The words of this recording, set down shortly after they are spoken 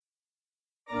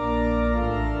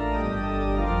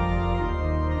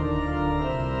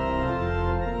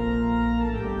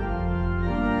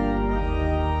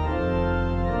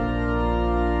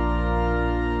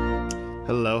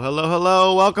Hello, hello,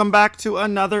 hello. Welcome back to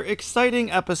another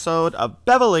exciting episode of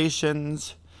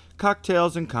Bevelations,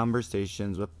 Cocktails and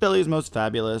Conversations with Philly's Most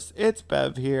Fabulous. It's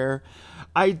Bev here.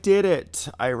 I did it.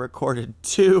 I recorded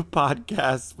 2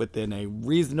 podcasts within a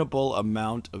reasonable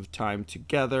amount of time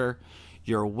together.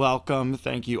 You're welcome.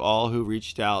 Thank you all who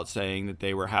reached out saying that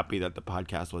they were happy that the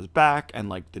podcast was back and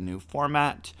liked the new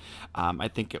format. I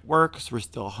think it works. We're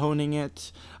still honing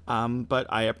it. But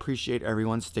I appreciate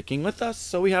everyone sticking with us.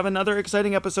 So we have another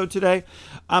exciting episode today.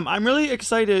 I'm really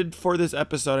excited for this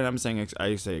episode, and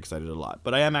I say excited a lot,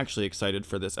 but I am actually excited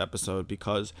for this episode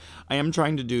because I am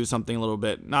trying to do something a little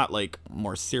bit, not like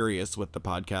more serious with the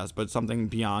podcast, but something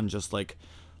beyond just like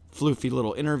floofy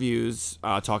little interviews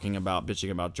talking about bitching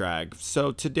about drag.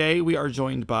 So today we are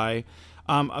joined by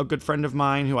a good friend of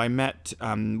mine who I met,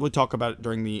 we'll talk about it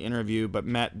during the interview, but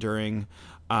met during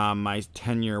my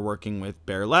tenure working with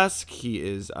Burlesque. He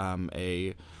is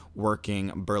a working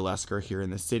burlesquer here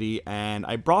in the city, and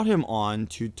I brought him on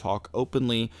to talk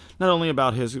openly, not only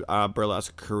about his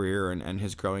burlesque career and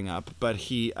his growing up, but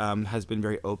he has been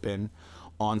very open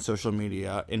on social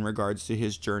media in regards to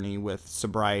his journey with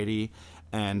sobriety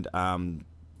and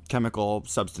chemical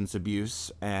substance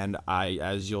abuse. And I,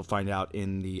 as you'll find out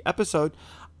in the episode,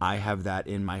 I have that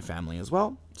in my family as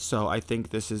well. So I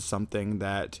think this is something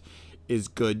that is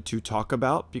good to talk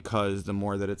about, because the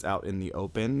more that it's out in the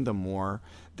open, the more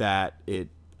that it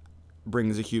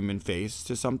brings a human face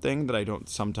to something that I don't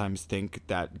sometimes think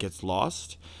that gets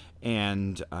lost.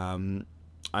 And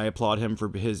I applaud him for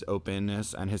his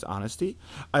openness and his honesty.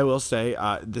 I will say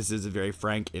this is a very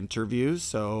frank interview,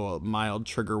 so mild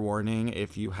trigger warning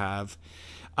if you have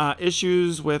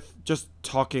issues with just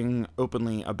talking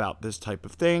openly about this type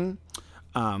of thing.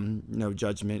 No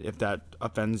judgment if that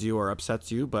offends you or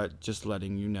upsets you, but just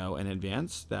letting you know in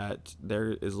advance that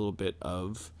there is a little bit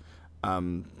of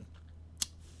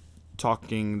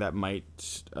talking that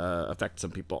might affect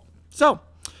some people. So,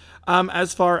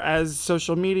 as far as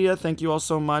social media, thank you all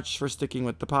so much for sticking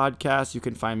with the podcast. You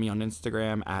can find me on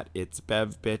Instagram at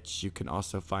itsbevbitch. You can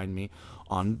also find me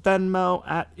on Venmo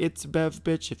at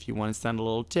itsbevbitch. If you want to send a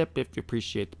little tip, if you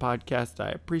appreciate the podcast,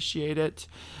 I appreciate it.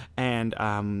 And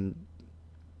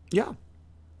yeah.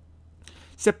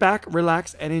 Sit back,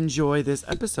 relax, and enjoy this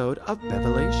episode of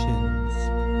Bevelations.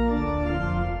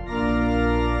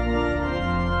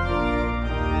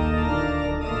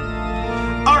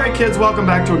 All right, kids, welcome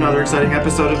back to another exciting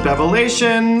episode of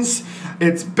Bevelations.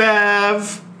 It's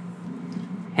Bev.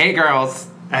 Hey, girls.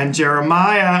 And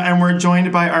Jeremiah, and we're joined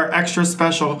by our extra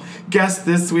special guest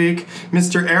this week,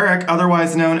 Mr. Eric,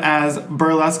 otherwise known as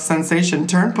Burlesque Sensation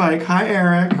Turnpike. Hi,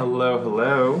 Eric. Hello,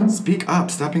 hello. Speak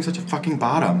up. Stop being such a fucking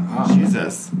bottom. Oh.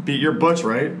 Jesus. You're Butch,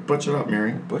 right? Butch it up,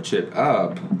 Mary. Butch it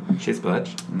up. She's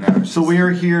Butch. No. So we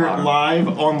are here live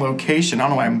on location. I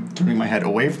don't know why I'm turning my head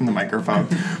away from the microphone,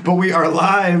 but we are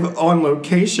live on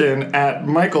location at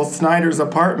Michael Snyder's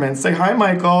apartment. Say hi,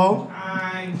 Michael.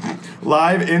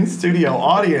 Live in studio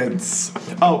audience.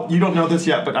 Oh, you don't know this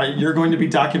yet, but you're going to be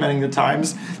documenting the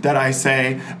times that I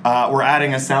say we're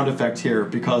adding a sound effect here,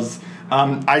 because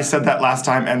I said that last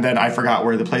time and then I forgot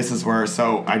where the places were,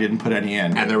 so I didn't put any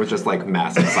in. And there was just like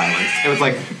massive silence. It was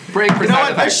like break for you know sound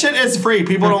what? effect. This shit is free.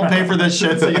 People don't pay for this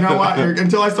shit, so you know what?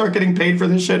 Until I start getting paid for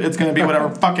this shit, it's going to be whatever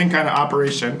fucking kind of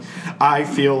operation I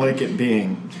feel like it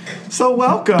being. So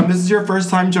welcome. This is your first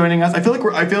time joining us. I feel like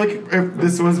if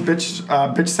this was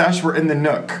bitch sesh, we're in the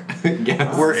nook.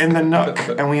 Yes. We're in the nook,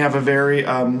 and we have a very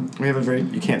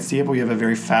you can't see it, but we have a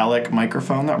very phallic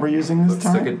microphone that we're using this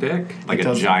time. Looks like a dick. Like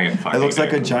a giant fucking It looks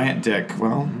dick. like a giant dick.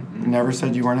 Well, never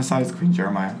said you weren't a size queen,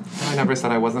 Jeremiah. I never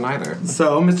said I wasn't either.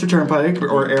 So, Mr. Turnpike,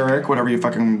 or Eric, whatever you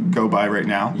fucking go by right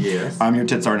now. Yes. Your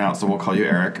tits aren't out, so we'll call you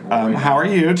Eric. How are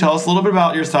you? Tell us a little bit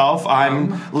about yourself.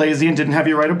 I'm lazy and didn't have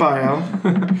you write a bio.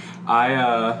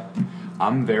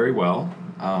 I'm very well.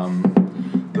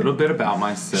 Little bit about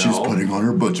myself. She's putting on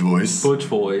her butch voice. Butch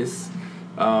voice.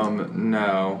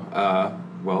 Well,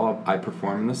 I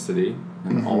perform in the city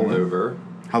and all over.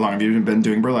 How long have you been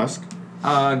doing burlesque?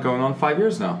 Going on 5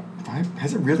 years now. 5?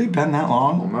 Has it really been that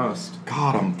long? Almost.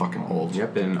 God, I'm fucking old.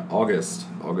 Yep, in August.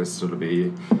 August it'll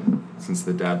be since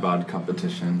the dad bod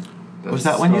competition. Was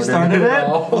that when you started it?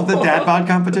 The dad bod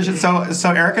competition?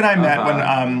 So Eric and I met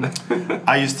when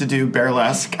I used to do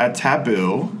burlesque at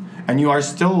Taboo, and you are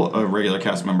still a regular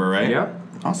cast member, right? Yep.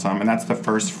 Awesome, and that's the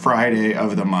first Friday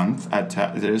of the month at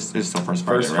Taboo. It is still first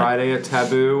Friday, First right? Friday at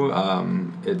Taboo.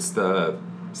 It's the...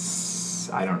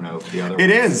 I don't know the other. It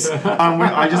is.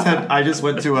 I just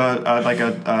went to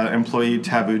a employee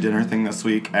Taboo dinner thing this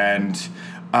week, and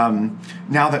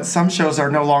Now that some shows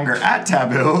are no longer at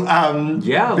Taboo,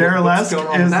 Burlesque what's going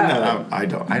on is. with that?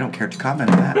 I don't care to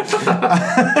comment on that.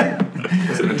 I'm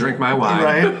just gonna drink my wine.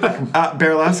 Right?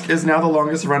 Burlesque is now the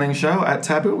longest running show at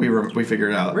Taboo. We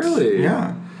figured out. Really?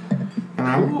 Yeah.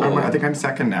 And Cool. I think I'm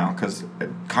second now because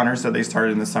Connor said they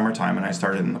started in the summertime and I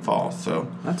started in the fall. So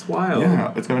That's wild.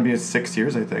 yeah, it's going to be 6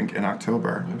 years I think in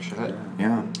October. Oh, shit.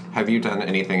 Yeah. Have you done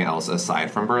anything else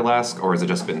aside from burlesque, or has it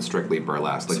just been strictly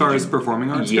burlesque? As Like, far did as you- performing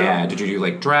arts yeah, go? did you do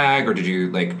like drag, or did you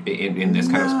like in this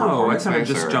kind of No, I performance? kind of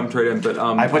space, just or- jumped right in. But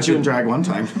I put you in drag one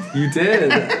time. You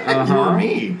did. Uh-huh. You were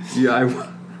me. Yeah.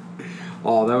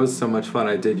 Oh, that was so much fun.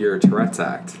 I did your Tourette's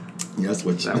act. Yes,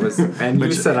 which That was, and you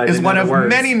which said I is didn't one know of the words.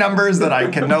 many numbers that I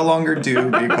can no longer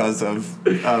do because of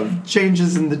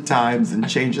changes in the times and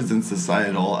changes in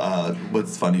societal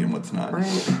what's funny and what's not. Right.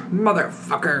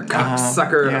 Motherfucker,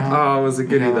 cocksucker. Yeah. Oh, it was a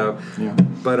goodie Yeah. though. Yeah.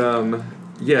 But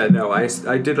yeah, no, I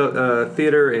did a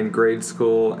theater in grade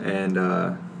school and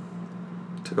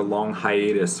took a long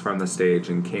hiatus from the stage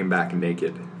and came back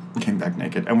naked. Came back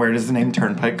naked. And where does the name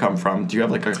Turnpike come from? Do you have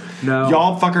like a No.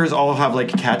 Y'all fuckers all have like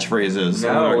catchphrases.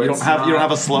 No, you don't it's have you don't not.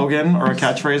 have a slogan or a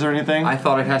catchphrase or anything? I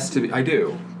thought it has to be. I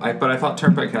do. But I thought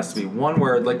Turnpike has to be one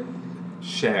word, like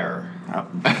share.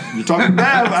 You're talking Bev.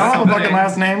 I don't have a fucking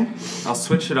last name. I'll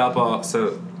switch it up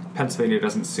so Pennsylvania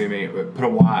doesn't sue me. Put a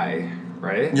Y,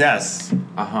 right? Yes.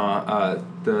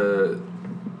 The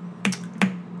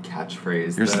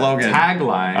catchphrase. Your the slogan.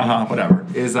 Tagline. Whatever.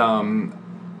 Is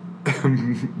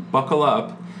buckle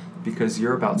up because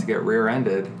you're about to get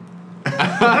rear-ended. Good.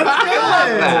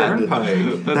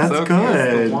 Turnpike. That's so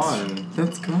good. the one.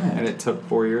 That's good. And it took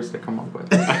 4 years to come up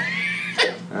with.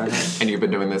 And you've been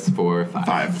doing this for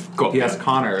 5. Cool. P.S.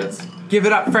 Connor, it's Give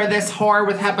it up for this whore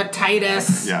with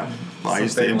hepatitis. Yeah. Well, I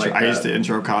used Something like I used that. to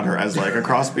intro Connor as like a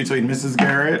cross between Mrs.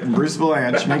 Garrett and Bruce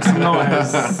Blanche. Make some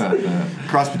noise.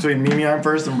 Cross between Mimi I'm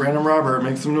First and Brandon Robert.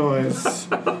 Make some noise.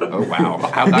 Oh wow,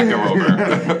 how'd that go over?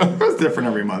 It's different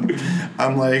every month.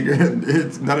 I'm like,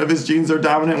 none of his genes are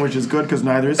dominant, which is good because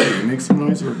neither is he. Make some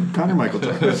noise for Connor Michael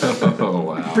Chuck. Oh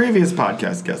wow. Previous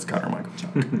podcast guest Connor Michael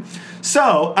Chuck.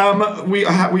 So we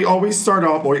always start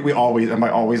off. We always, and by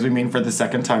always we mean for the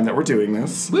second time that we're doing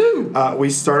this. Woo!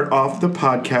 We start off the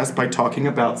podcast by talking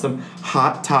about some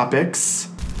hot topics.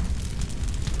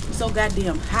 So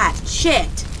goddamn hot. Shit.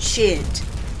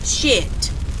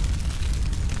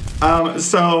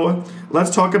 So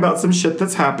let's talk about some shit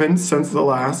that's happened since the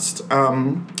last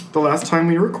time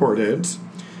we recorded.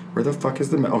 Where the fuck is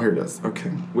the? Oh, here it is. Okay.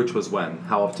 which was when?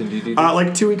 How often do you do this?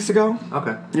 Like 2 weeks ago.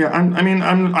 Okay. Yeah,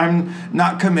 I'm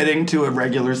not committing to a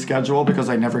regular schedule because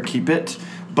I never keep it,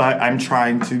 but I'm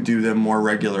trying to do them more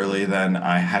regularly than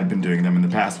I had been doing them in the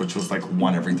past, which was like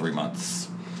one every 3 months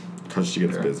because she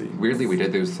gets busy. Weirdly, we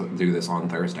did do this on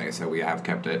Thursday, so we have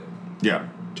kept it. Yeah.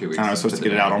 2 weeks. And I was supposed to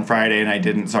get it out on Friday, and I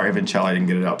didn't. Sorry, Vinchell, I didn't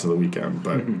get it out to the weekend.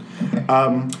 But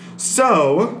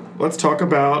so let's talk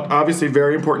about obviously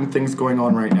very important things going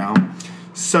on right now.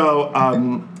 So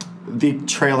the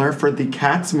trailer for the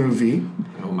Cats movie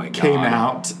Oh my god. came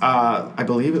out. I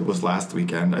believe it was last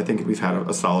weekend. I think we've had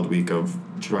a solid week of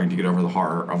trying to get over the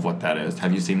horror of what that is.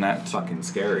 Have you seen that? Fucking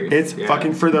scary. It's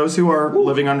fucking, for those who are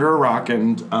living under a rock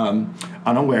and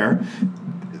unaware,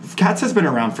 Cats has been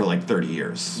around for like 30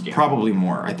 years, probably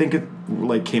more. I think it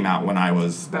like came out when I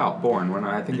was. about born when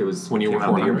I think it was When you came were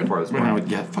out the year born. before I was When born. I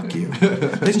was, yeah, fuck you.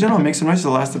 Ladies and gentlemen, make some noise for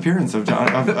the last appearance of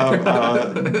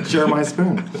Jeremiah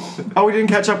Spoon. Oh, we didn't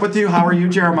catch up with you. How are you,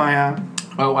 Jeremiah?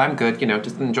 Oh, I'm good.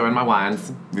 Just enjoying my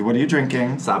wines. What are you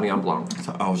drinking? Sauvignon Blanc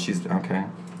Oh, she's okay.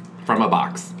 from a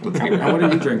box. Let's get And it. what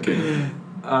are you drinking?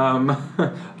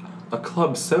 A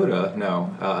club soda? No,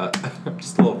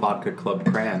 just a little vodka club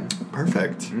cran.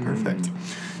 Perfect. Perfect.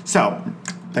 So,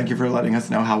 thank you for letting us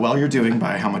know how well you're doing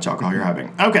by how much alcohol you're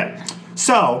having. Okay.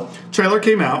 So, trailer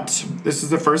came out. This is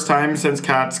the first time since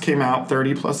Cats came out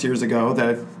 30 plus years ago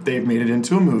that they've made it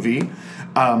into a movie.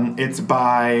 It's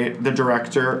by the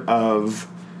director of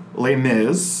Les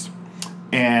Mis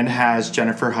and has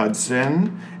Jennifer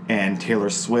Hudson and Taylor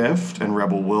Swift and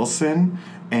Rebel Wilson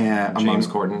and James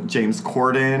Corden. James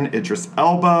Corden, Idris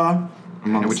Elba,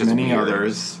 amongst Which is many weird.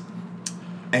 others.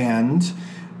 And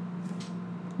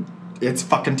it's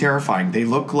fucking terrifying. They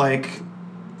look like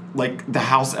the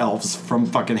house elves from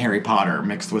fucking Harry Potter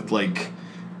mixed with like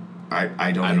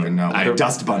I don't even know.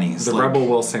 Dust bunnies. The like- Rebel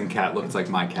Wilson cat looks like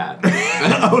my cat.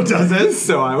 Oh, does it?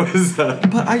 So I was.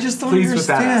 But I just don't Pleased with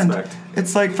that understand. aspect.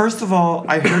 It's like, first of all,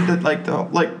 I heard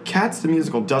that like Cats the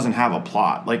musical doesn't have a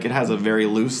plot. Like it has a very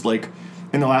loose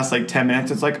in the last like 10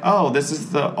 minutes, it's like, oh, this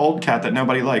is the old cat that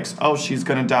nobody likes. Oh, she's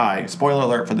gonna die. Spoiler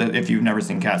alert for if you've never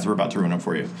seen Cats, we're about to ruin it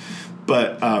for you.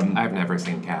 But I've never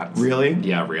seen Cats. Really?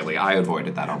 Yeah, really. I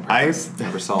avoided that on purpose.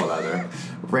 Never saw it either.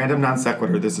 Random non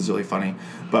sequitur. This is really funny.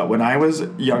 But when I was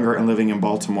younger and living in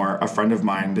Baltimore, a friend of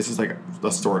mine. This is like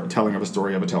a story, telling of a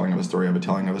story of a telling of a story of a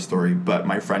telling of a story. But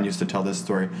my friend used to tell this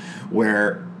story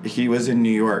where he was in New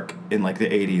York in like the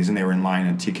 80s and they were in line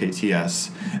at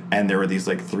TKTS and there were these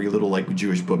like 3 little like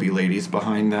Jewish booby ladies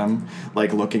behind them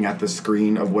like looking at the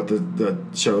screen of what the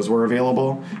shows were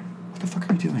available. What the fuck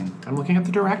are you doing? I'm looking at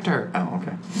the director. Oh,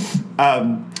 okay.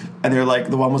 And they're like,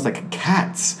 the one was like,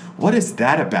 Cats, what is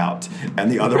that about?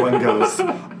 And the other one goes,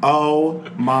 oh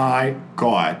my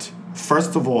God.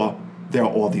 First of all, there are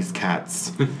all these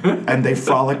cats, and they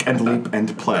frolic and leap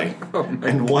and play.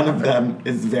 And one of them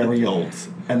is very old,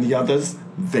 and the others,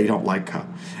 they don't like her.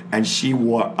 And she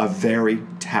wore a very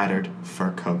tattered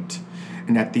fur coat.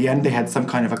 And at the end, they had some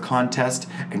kind of a contest,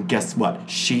 and guess what?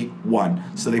 She won.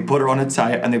 So they put her on a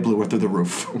tire, and they blew her through the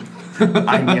roof.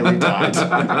 I nearly died.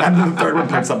 And then the third one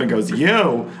pipes up and goes,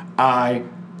 I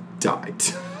died.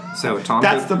 So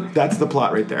That's the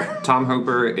plot right there. Tom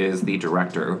Hooper is the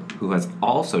director who has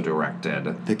also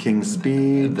directed The King's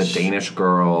Speech. The Danish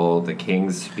Girl, The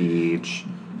King's Speech,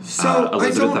 So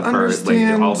Elizabeth I don't I, like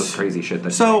understand. all this crazy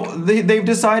shit. So they've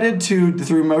decided to,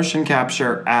 through motion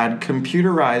capture, add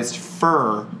computerized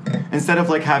fur instead of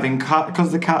like having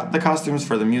because the costumes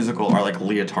for the musical are like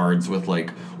leotards with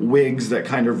like wigs that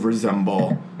kind of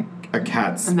resemble a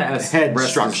cat's And the head rest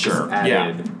is structure. just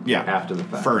added yeah, after the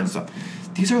fact. fur and stuff.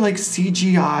 These are like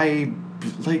CGI,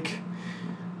 like.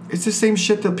 It's the same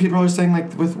shit that people are saying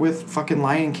like with fucking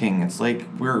Lion King. It's like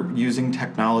we're using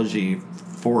technology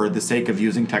for the sake of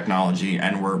using technology,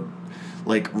 and we're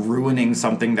like ruining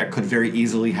something that could very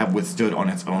easily have withstood on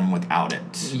its own without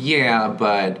it. Yeah,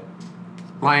 but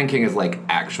Lion King is like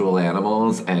actual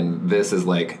animals, and this is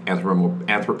like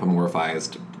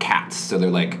anthropomorphized cats. So they're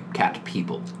like cat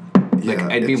people. Like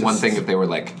Yeah, it'd be it one just- thing if they were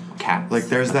like cats. Like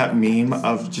there's that meme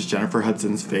of just Jennifer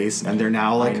Hudson's face, and they're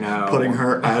now like I know. putting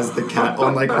her as the cat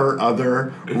on like her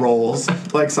other roles.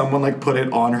 Like someone like put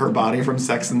it on her body from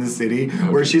Sex and the City,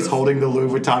 where she's holding the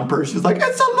Louis Vuitton purse. She's like,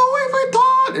 it's a Louis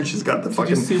Vuitton, and she's got the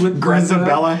fucking see with Brenda?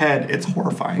 Grisabella head. It's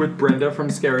horrifying. With Brenda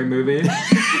from Scary Movie.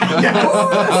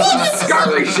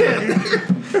 Scary shit.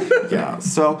 Yeah.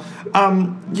 So,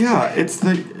 it's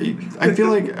the. I feel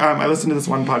like I listened to this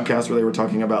one podcast where they were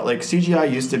talking about like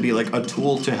CGI used to be like a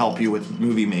tool to help you with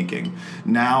movie making.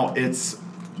 Now it's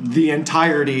the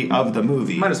entirety of the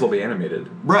movie. Might as well be animated.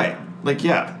 Right. Like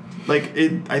yeah. Like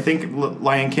it. I think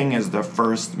Lion King is the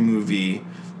first movie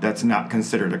that's not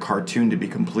considered a cartoon to be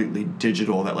completely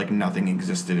digital. That like nothing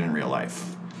existed in real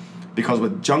life. Because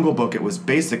with Jungle Book, it was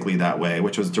basically that way,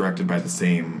 which was directed by the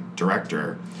same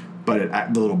director,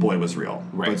 but the little boy was real.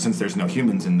 Right. But since there's no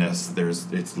humans in this,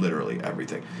 it's literally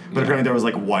everything. But apparently there was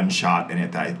like one shot in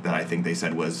it that I think they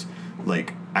said was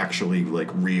like actually like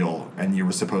real, and you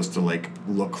were supposed to like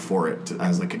look for it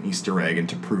as like an Easter egg and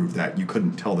to prove that you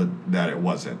couldn't tell that it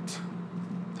wasn't.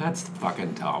 That's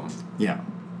fucking dumb. Yeah.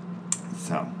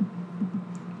 So.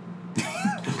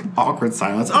 Awkward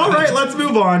silence. All right, let's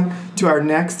move on to our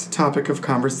next topic of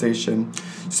conversation.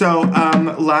 So,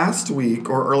 last week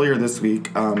or earlier this week,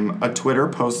 several Twitter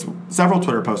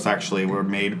posts actually were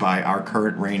made by our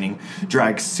current reigning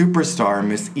drag superstar,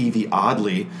 Miss Evie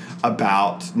Oddly,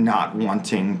 about not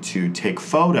wanting to take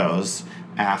photos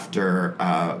after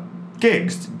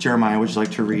gigs. Jeremiah, would you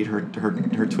like to read her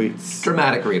tweets?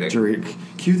 Dramatic reading.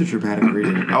 Cue the dramatic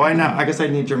reading. Oh, I know. I guess I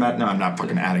need dramatic. No, I'm not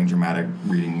fucking adding dramatic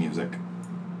reading music.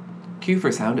 Cue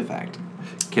for sound effect.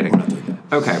 Kidding. We're not doing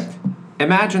that. Okay.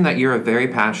 Imagine that you're a very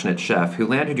passionate chef who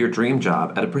landed your dream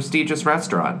job at a prestigious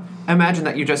restaurant. Imagine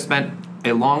that you just spent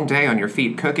a long day on your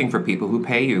feet cooking for people who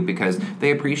pay you because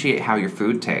they appreciate how your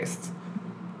food tastes.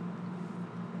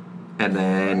 And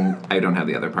then I don't have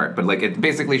the other part, but like it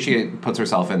basically she puts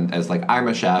herself in as like I'm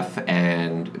a chef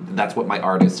and that's what my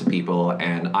art is to people,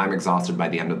 and I'm exhausted by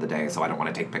the end of the day, so I don't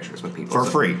want to take pictures with people For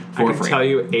free. I can tell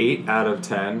you 8 out of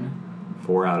 10,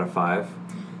 4 out of 5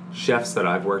 chefs that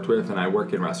I've worked with, and I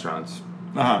work in restaurants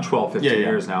 12, 15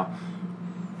 years now.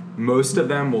 Most of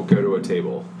them will go to a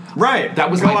table. Right. That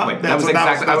was my point. That was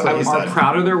exactly. That's what he Are said.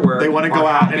 proud of their work. They want to are go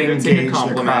out and happy to take a engage the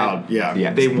compliment. crowd. Yeah.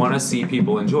 Yeah. They want to see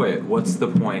people enjoy it. What's the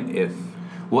point if...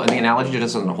 Well, and the analogy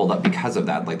just doesn't hold up because of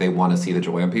that. Like, they want to see the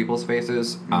joy on people's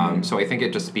faces. So I think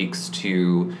it just speaks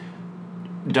to,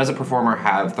 does a performer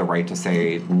have the right to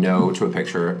say no to a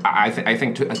picture? I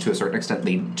think to a certain extent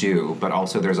they do, but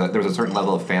also there's a certain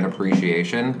level of fan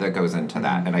appreciation that goes into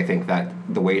that. And I think that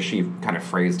the way she kind of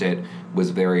phrased it was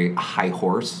very high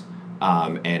horse.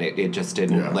 And it just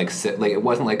didn't sit, it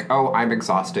wasn't like, oh, I'm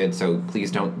exhausted, so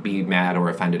please don't be mad or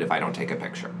offended if I don't take a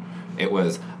picture. It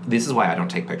was, this is why I don't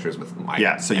take pictures with my...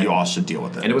 Yeah, so you all should deal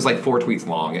with it. And it was 4 tweets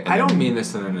long. I don't mean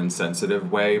this in an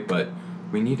insensitive way, but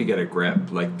we need to get a grip.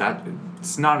 That,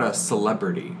 it's not a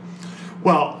celebrity.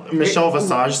 Well, Michelle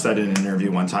Visage said in an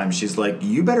interview one time, she's like,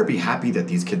 "You better be happy that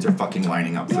these kids are fucking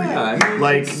lining up for you. I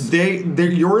mean,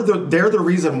 they're the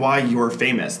reason why you're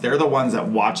famous. They're the ones that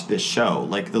watch this show.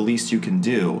 The least you can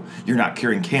do, you're not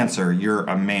curing cancer. You're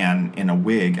a man in a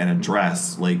wig and a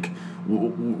dress.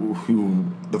 Who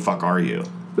the fuck are you?"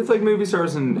 With movie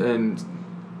stars and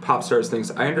pop stars things,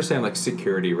 I understand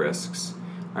security risks.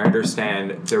 I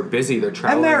understand they're busy, they're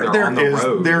traveling, they're on the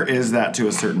road. There is that to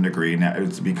a certain degree. Now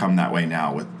it's become that way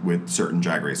now with certain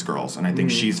Drag Race girls, and I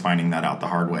think she's finding that out the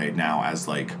hard way now as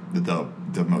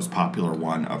the most popular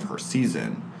one of her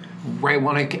season. Right.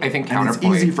 Well, I think counterpoint.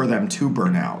 And it's easy for them to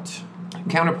burn out.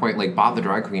 Counterpoint, Bob the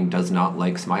drag queen does not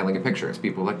like smiling in pictures.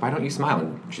 People are like, why don't you smile?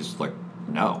 And she's like,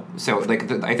 no. So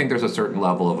I think there's a certain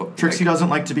level of Trixie doesn't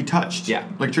like to be touched. Yeah.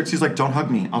 Trixie's like, don't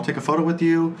hug me. I'll take a photo with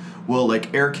you. We'll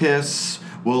air kiss.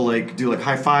 We'll do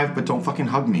high five, but don't fucking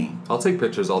hug me. I'll take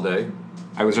pictures all day.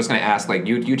 I was just going to ask,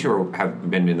 you two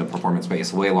have been in the performance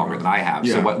space way longer than I have.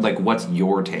 Yeah. So what's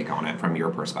your take on it from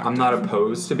your perspective? I'm not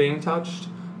opposed to being touched,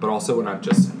 but also when I've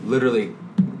just literally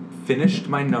finished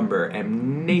my number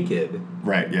and naked.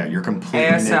 Right, yeah, you're completely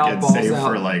ass naked, out, balls save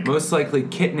out, for most likely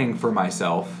kittening for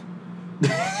myself.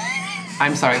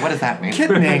 I'm sorry, what does that mean?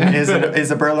 Kittening is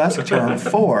a burlesque term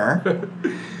for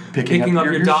picking up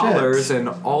your dollars shit. and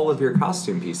all of your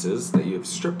costume pieces that you've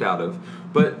stripped out of.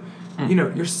 But,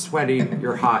 you're sweaty,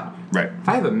 you're hot. Right. If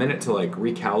I have a minute to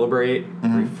recalibrate,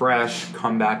 refresh,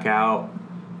 come back out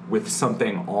with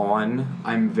something on,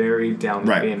 I'm very down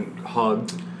with being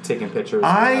hugged, taking pictures.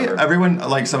 Everyone,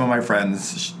 some of my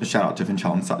friends, shout out to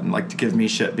Vinchell and Sutton, like to give me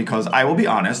shit because I will be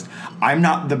honest, I'm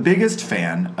not the biggest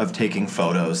fan of taking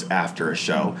photos after a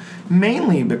show,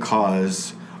 mainly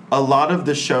because a lot of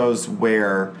the shows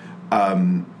where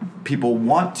people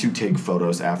want to take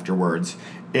photos afterwards,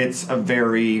 it's a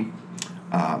very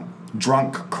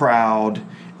drunk crowd.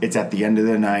 It's at the end of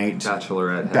the night.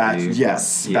 Bachelorette heavy.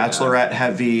 Yes, yeah. Bachelorette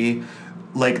heavy.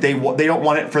 They don't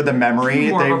want it for the memory.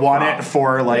 They want it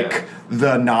for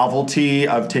the novelty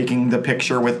of taking the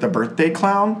picture with the birthday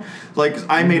clown.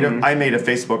 I made a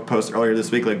Facebook post earlier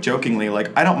this week, jokingly,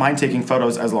 I don't mind taking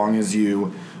photos as long as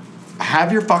you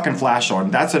have your fucking flash on.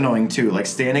 That's annoying too.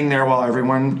 Standing there while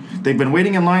they've been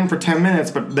waiting in line for 10 minutes,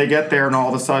 but they get there and all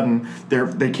of a sudden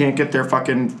they can't get their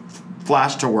fucking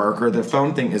flash to work or the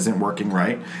phone thing isn't working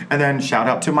right. And then shout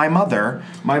out to my mother.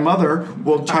 My mother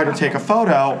will try to take a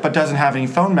photo but doesn't have any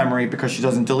phone memory because she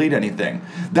doesn't delete anything.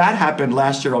 That happened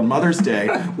last year on Mother's Day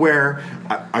where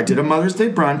I did a Mother's Day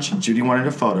brunch. Judy wanted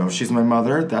a photo. She's my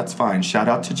mother. That's fine. Shout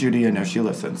out to Judy. I know she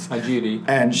listens. Hi, Judy.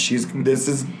 And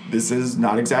this is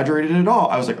not exaggerated at all.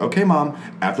 I was like, okay, Mom,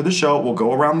 after the show, we'll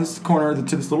go around this corner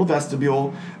to this little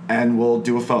vestibule and we'll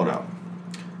do a photo.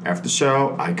 After the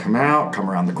show, I come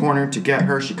around the corner to get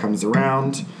her. She comes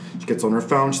around. She gets on her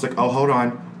phone. She's like, oh,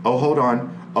 hold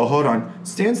on.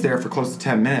 Stands there for close to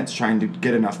 10 minutes trying to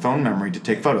get enough phone memory to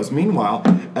take photos. Meanwhile,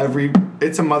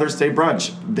 it's a Mother's Day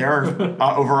brunch. There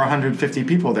are over 150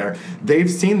 people there.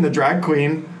 They've seen the drag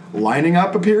queen lining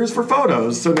up appears for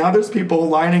photos. So now there's people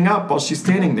lining up while she's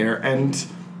standing there, and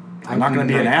I'm not going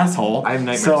to be an asshole. I have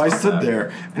nightmares. So I stood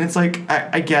there, and it's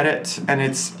I get it, and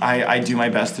I do my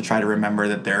best to try to remember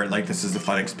that this is a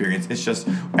fun experience. It's just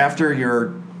after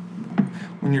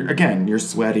when you're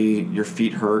sweaty, your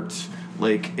feet hurt,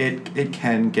 it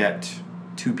can get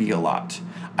to be a lot.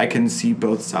 I can see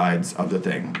both sides of the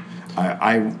thing.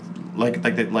 I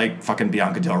fucking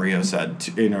Bianca Del Rio said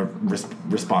in a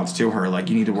response to her,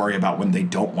 you need to worry about when they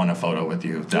don't want a photo with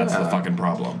you. That's the fucking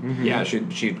problem. Mm-hmm. Yeah,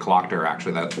 she clocked her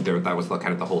actually. That was kind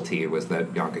of the whole tea was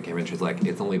that Bianca came in. She's like,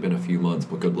 it's only been a few months,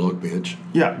 but good luck, bitch.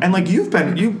 Yeah, and you've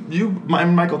been you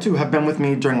and Michael too have been with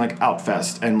me during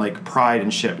Outfest and Pride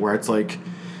and shit, where it's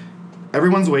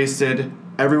everyone's wasted.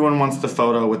 Everyone wants the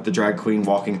photo with the drag queen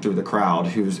walking through the crowd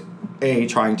who's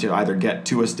trying to either get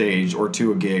to a stage or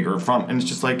to a gig or from, and it's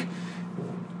just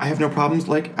I have no problems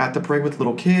at the parade with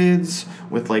little kids,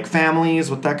 with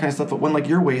families, with that kind of stuff. But when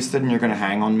you're wasted and you're gonna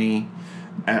hang on me,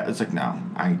 it's no.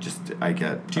 I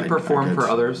get. Do you perform for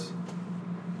others?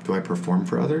 Do I perform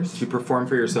for others? Do you perform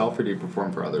for yourself or do you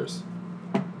perform for others?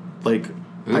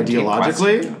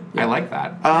 Ideologically, I like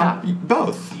that.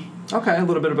 Both. Okay, a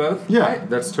little bit of both. Yeah, right,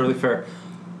 that's totally fair.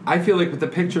 I feel with the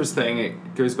pictures thing,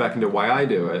 it goes back into why I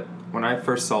do it. When I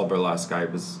first saw burlesque, I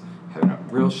was having a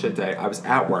real shit day. I was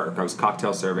at work. I was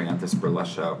cocktail serving at this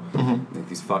burlesque show. Like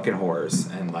these fucking whores.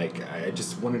 And like, I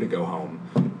just wanted to go home.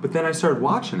 But then I started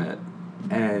watching it,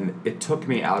 and it took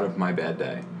me out of my bad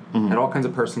day. Had all kinds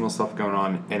of personal stuff going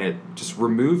on, and it just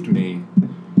removed me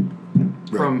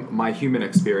from my human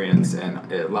experience,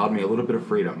 and it allowed me a little bit of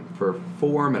freedom for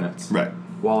 4 minutes. Right.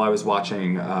 While I was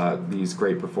watching these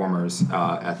great performers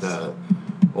at the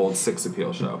old Six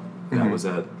Appeal show. That was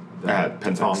at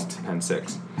Penn Six. Penn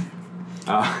 6.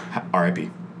 R.I.P.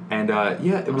 And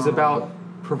it was about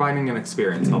providing an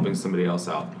experience, helping somebody else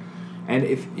out. And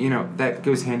if, that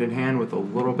goes hand in hand with a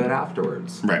little bit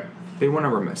afterwards. Right. They want to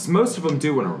remember. Most of them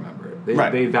do want to remember it.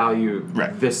 They value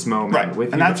this moment with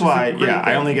you. And that's why,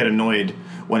 I only get annoyed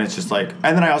when it's just like,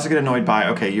 and then I also get annoyed by,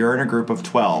 okay, you're in a group of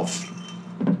 12.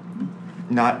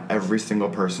 Not every single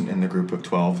person in the group of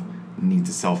 12 needs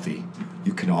a selfie.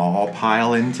 You can all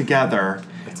pile in together.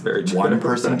 That's very true. One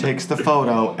person takes the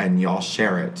photo and y'all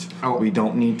share it. Oh. We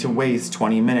don't need to waste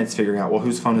 20 minutes figuring out, well,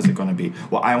 whose phone is it going to be?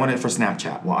 Well, I want it for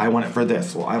Snapchat. Well, I want it for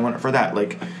this. Well, I want it for that.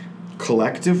 Like,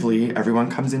 collectively, everyone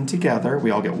comes in together.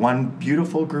 We all get one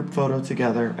beautiful group photo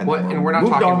together. And we're not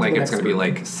talking like it's going to be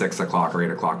like 6 o'clock or 8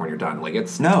 o'clock when you're done. Like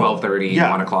it's 12:30,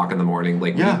 1 o'clock in the morning.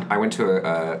 Like I went to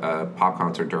a pop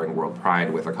concert during World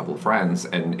Pride with a couple of friends,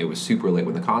 and it was super late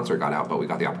when the concert got out, but we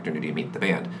got the opportunity to meet the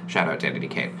band. Shout out to Anthony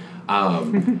Kane.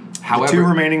 However, the 2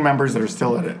 remaining members that are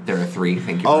still in it. There are 3.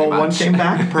 Thank you very much. Oh, one came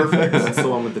back. Perfect. That's the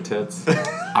one with the tits.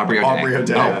 Aubrey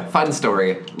O'Day. Oh, fun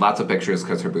story. Lots of pictures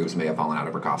because her boobs may have fallen out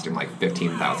of her costume like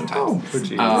 15,000 times.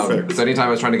 Oh, so anytime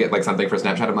I was trying to get like something for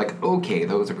Snapchat, I'm like, okay,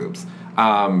 those are boobs.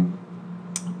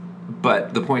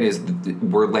 But the point is,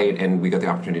 we're late and we got the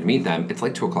opportunity to meet them. It's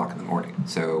like 2 o'clock in the morning.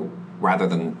 So rather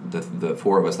than the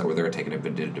 4 of us that were there taking an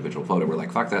individual photo, we're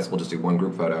like, fuck this, we'll just do one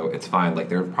group photo. It's fine. Like,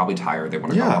 they're probably tired. They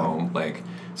want to go home. Like,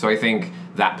 so I think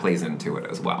that plays into it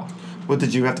as well. Well,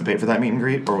 did you have to pay for that meet and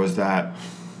greet, or was that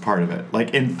part of it?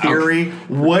 Like, in theory,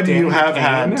 would you have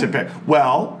had to pay?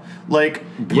 Well, like,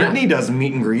 Britney does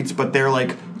meet and greets, but they're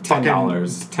like $10.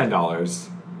 $10.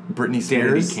 Britney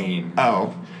Spears? Kane.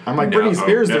 Oh. I'm like, Britney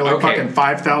Spears, they're like fucking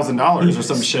 $5,000 or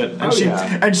some shit.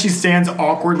 And and she stands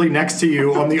awkwardly next to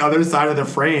you on the other side of the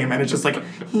frame, and it's just like,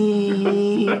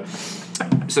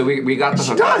 So we got the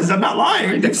She does, I'm not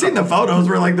lying. You've seen the photos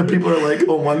where like the people are like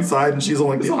on one side and she's on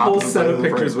like the opposite whole side set of of the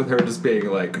pictures frame. with her just being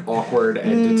like awkward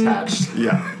and detached.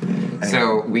 Yeah.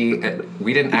 So we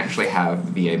didn't actually have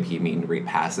VIP meet and greet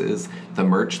passes. The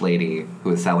merch lady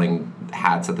who was selling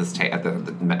hats at this at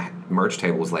the merch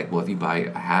table was like, well, if you buy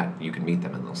a hat, you can meet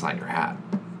them and they'll sign your hat.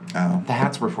 Oh. The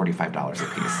hats were $45 a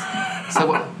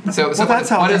piece. So that's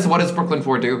how what does Brooklyn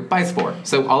 4 do? Buys 4.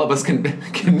 So all of us can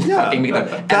fucking meet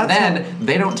them. And then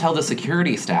they don't tell the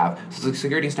security staff. So the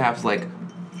security staff's like,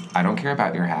 I don't care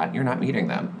about your hat. You're not meeting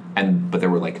them. But there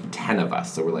were like 10 of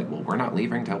us. So we're like, well, we're not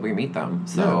leaving till we meet them.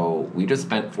 So we just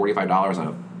spent $45 on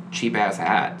a cheap ass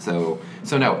hat. So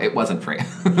no, it wasn't free.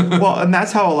 Well, and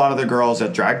that's how a lot of the girls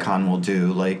at DragCon will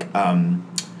do. Like,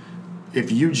 if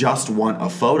you just want a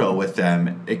photo with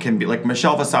them, it can be like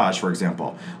Michelle Visage, for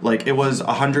example. Like, it was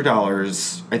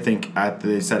 $100, I think,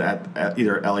 they said at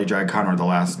either LA DragCon or the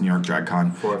last New York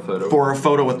DragCon for a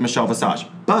photo with Michelle Visage.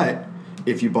 But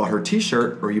if you bought her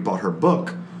T-shirt or you bought her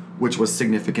book, which was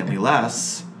significantly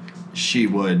less, she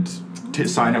would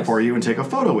sign up for you and take a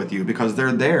photo with you because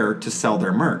they're there to sell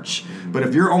their merch. But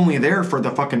if you're only there for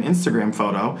the fucking Instagram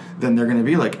photo, then they're going to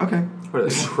be like, okay. What,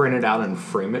 they print it out and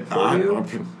frame it for you?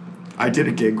 I did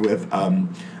a gig with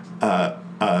a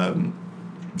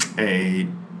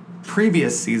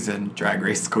previous season Drag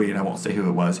Race queen, I won't say who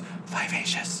it was,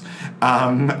 Vivacious,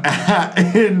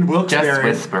 in Wilkes-Barre. Just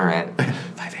whisper it.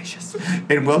 Vivacious.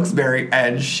 In Wilkes-Barre,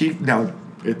 and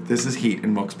this is heat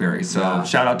in Wilkes-Barre, so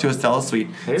shout out to Estella Sweet.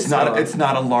 Hey, it's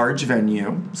not a large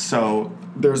venue, so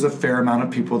there's a fair amount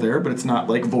of people there, but it's not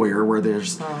like Voyeur where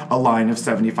there's a line of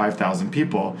 75,000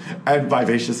 people. And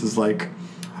Vivacious is like,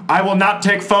 I will not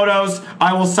take photos.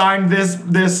 I will sign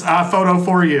this photo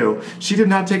for you. She did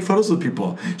not take photos with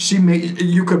people.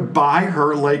 You could buy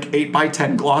her like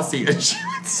 8x10 glossy, and she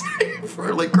would say for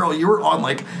her, like, girl, you were on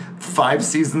like 5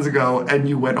 seasons ago, and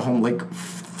you went home like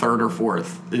 3rd or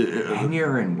 4th. And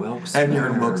you're in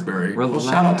Wilkes-Barre. Well,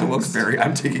 shout out to Wilkes-Barre.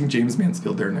 I'm taking James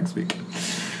Mansfield there next week.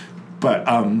 But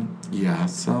yeah.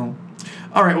 So,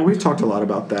 all right. Well, we've talked a lot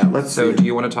about that. Let's see. Do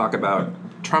you want to talk about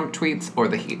Trump tweets or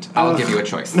the heat? I'll give you a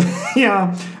choice.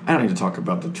 Yeah, I don't need to talk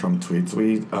about the Trump tweets.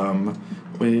 We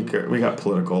got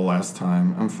political last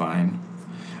time. I'm fine.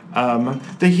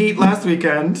 The heat last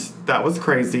weekend, that was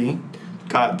crazy.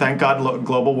 Thank God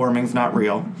global warming's not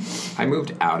real. I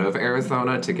moved out of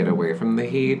Arizona to get away from the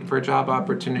heat for a job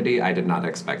opportunity. I did not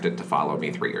expect it to follow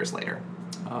me 3 years later.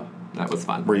 That was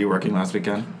fun. Were you working last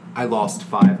weekend? I lost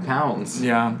 5 pounds.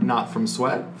 Yeah. Not from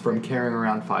sweat, from carrying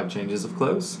around 5 changes of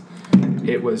clothes.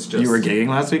 It was just... You were gating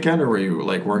last weekend, or were you,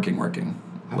 like, working?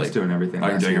 I was doing everything. Oh,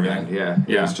 you're doing weekend. everything? Yeah.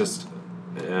 Yeah. It was just...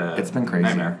 it's been crazy.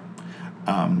 Nightmare.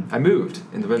 I moved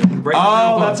in the right in the middle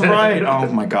Oh, of that's it. right.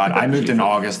 Oh, my God. I moved in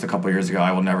August a couple years ago.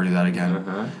 I will never do that again.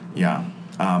 Uh-huh. Yeah.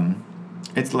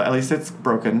 At least it's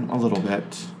broken a little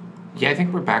bit. Yeah, I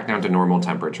think we're back down to normal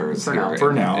temperatures For here now. in-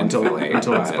 For now, in until Philly, it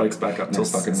but- spikes back up Until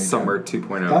next fucking weekend. summer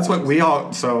 2.0. That's what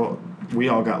we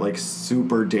all got, like,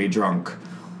 super day drunk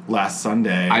last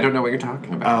Sunday. I don't know what you're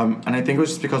talking about. And I think it was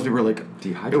just because we were, like,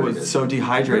 Dehydrated. It was so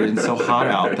dehydrated and so hot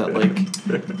out that, like,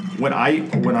 when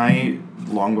I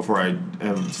long before I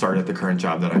started at the current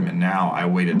job that I'm in now, I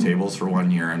waited tables for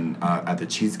 1 year at the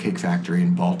Cheesecake Factory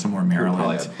in Baltimore, Maryland.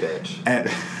 Probably a bitch. And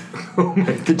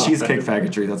the Cheesecake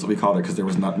Factory, that's what we called it, because there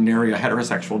was not nary a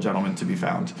heterosexual gentleman to be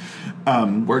found.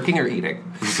 Working or eating?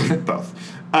 Both.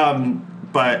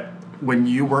 But when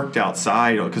you worked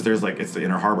outside, because there's like, it's the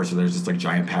Inner Harbor, so there's this like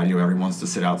giant patio, everyone wants to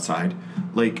sit outside.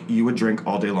 Like, you would drink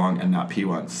all day long and not pee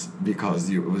once because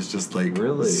it was just like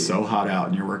Really? so hot out,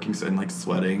 and you're working and like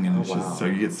sweating, and it's wow. just so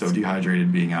you get so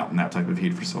dehydrated being out in that type of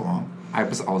heat for so long.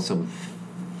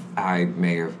 I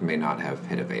may or may not have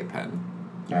hit a vape pen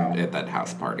at that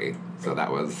house party. So that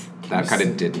kind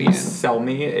of did me Can in. you sell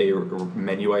me a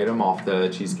menu item off the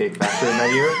Cheesecake Factory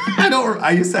menu?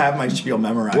 I used to have my spiel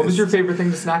memorized. What was your favorite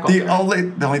thing to snack on The there?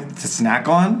 only to snack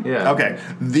on? Yeah. Okay.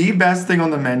 The best thing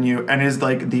on the menu, and is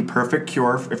like the perfect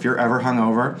cure if you're ever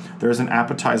hungover, there's an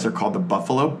appetizer called the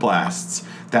Buffalo Blasts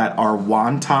that are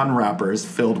wonton wrappers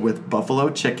filled with buffalo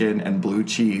chicken and blue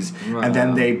cheese. And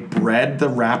then they bread the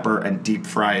wrapper and deep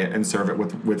fry it and serve it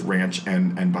with ranch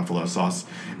and buffalo sauce.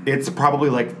 It's probably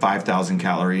like 5,000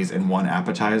 calories in one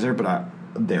appetizer, but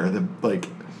they're the like...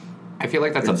 I feel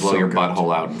like that's a It's blow so your good.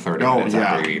 butthole out in 30 Oh, minutes yeah.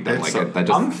 after you eat them. It's Like, so- that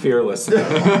just... I'm fearless.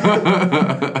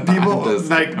 Though. People Just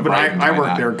like, but right I enjoy worked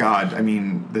that. there. God, I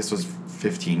mean, this was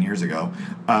 15 years ago,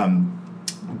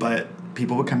 but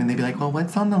people would come in. They'd be like, "Well,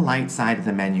 what's on the light side of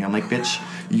the menu?" I'm like, "Bitch,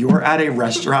 you're at a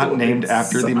restaurant named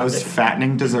after the most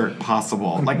fattening dessert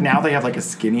possible." Like now they have like a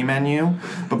skinny menu,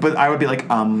 but I would be like,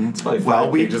 probably well,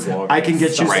 5 pages long. I can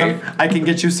get you Right. I can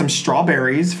get you some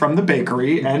strawberries from the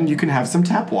bakery, and you can have some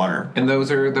tap water. And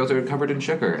those are covered in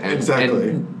sugar and, Exactly.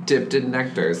 and dipped in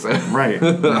nectar. So. Right.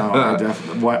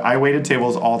 No, I waited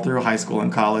tables all through high school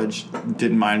and college.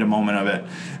 Didn't mind a moment of it.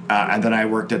 And then I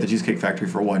worked at the Cheesecake Factory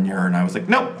for 1 year, and I was like,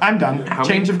 nope, I'm done.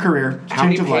 Change of career. How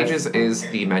many Change of life. pages is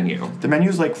the menu? The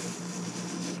menu's like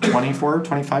 24,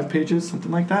 25 pages,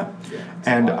 something like that.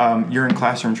 And you're in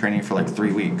classroom training for like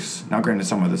 3 weeks. Now, granted,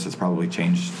 some of this has probably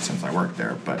changed since I worked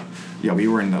there, but yeah, we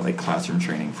were in the like classroom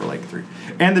training for like 3.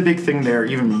 And the big thing there,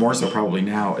 even more so probably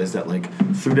now, is that like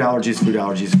food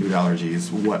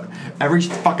allergies. What every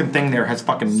fucking thing there has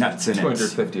fucking nuts in it.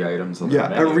 250 items on the Yeah,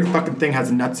 menu. every fucking thing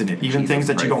has nuts in it. Even Jesus things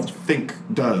that you Christ. don't think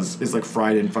does is like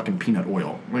fried in fucking peanut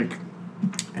oil. Like,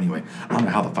 anyway, I don't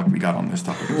know how the fuck we got on this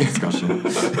topic of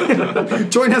discussion.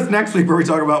 Join us next week where we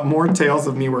talk about more tales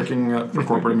of me working for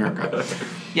corporate America.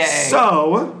 Yay!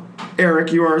 So,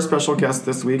 Eric, you are a special guest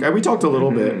this week. We talked a little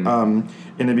bit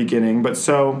in the beginning, but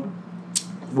so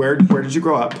where did you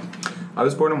grow up? I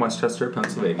was born in Westchester,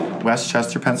 Pennsylvania.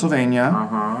 Westchester,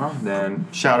 Pennsylvania. Then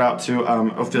Shout out to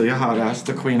Ophelia Hodass,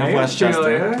 the queen of Hey, Westchester.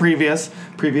 Ophelia.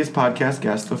 Previous podcast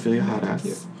guest, Ophelia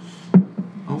Hodass.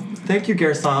 Oh, thank you,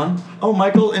 Gerson. Oh,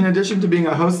 Michael, in addition to being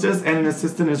a hostess and an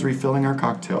assistant, is refilling our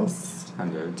cocktails.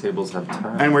 and the tables have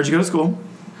turned. And where'd you go to school?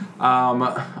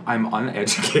 I'm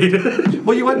uneducated.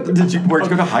 Well, where'd you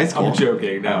go to high school? I'm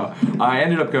joking. No, I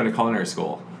ended up going to culinary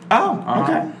school. Oh,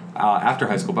 okay. After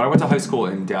high school, but I went to high school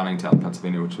in Downingtown,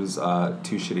 Pennsylvania, which was 2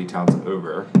 shitty towns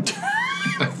over.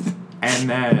 And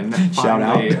then Shout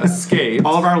out. finally escaped.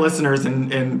 All of our listeners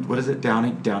in what is it,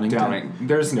 Downingtown?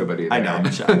 There's nobody there. I know.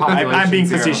 I'm being Population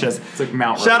zero. facetious. It's like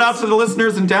Mount Shout out Rose. to the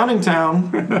listeners in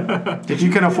Downingtown. If you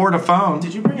can afford a phone.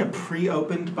 Did you bring a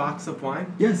pre-opened box of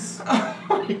wine? Yes. Oh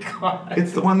my god.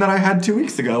 It's the one that I had 2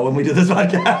 weeks ago when we did this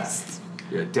podcast.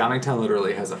 Yeah, Downingtown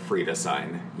literally has a Frida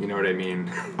sign. You know what I mean?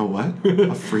 A what?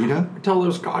 A Frida? Tell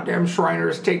those goddamn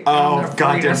Shriners take down Oh, their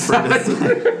goddamn Frida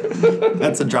Frida.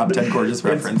 That's a Drop Dead Gorgeous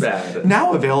reference. bad.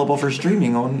 Now available for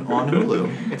streaming on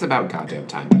Hulu. It's about goddamn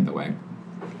time, by the way.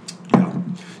 Yeah.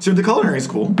 So the culinary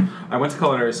school. I went to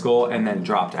culinary school and then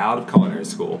dropped out of culinary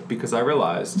school because I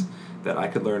realized that I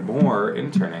could learn more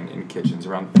interning in kitchens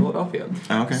around Philadelphia.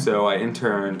 Oh, okay. So I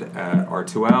interned at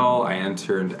R2L. I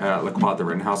interned at La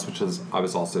Quadra Inn House, which I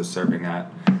was also serving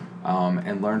at,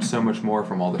 and learned so much more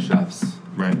from all the chefs.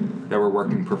 Right. That were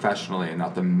working professionally and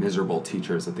not the miserable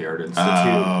teachers at the Art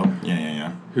Institute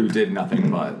Yeah. who did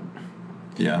nothing but.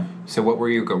 Yeah. So what were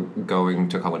you going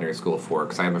to culinary school for?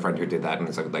 Because I have a friend who did that, and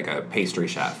it's like a pastry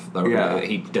chef. Yeah.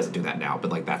 He doesn't do that now,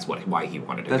 but like that's why he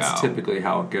wanted to That's go. typically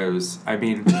how it goes. I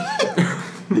mean,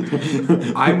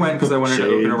 I went because I wanted to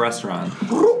open a restaurant.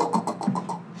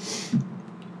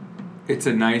 It's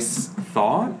a nice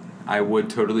thought. I would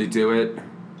totally do it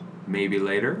maybe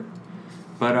later.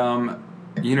 But,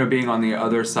 being on the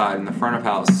other side in the front of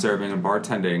house, serving and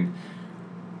bartending,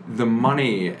 the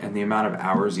money and the amount of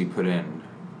hours you put in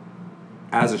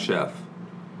as a chef,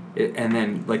 and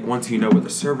then, like, once you know what the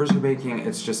servers are making,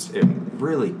 it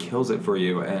really kills it for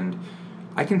you. And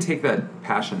I can take that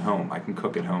passion home. I can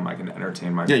cook at home. I can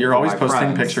entertain my Yeah, you're always my posting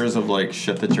friends. pictures of, like,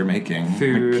 shit that you're making.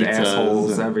 Food, like pizzas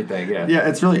assholes, and- everything, yeah. Yeah,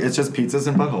 it's just pizzas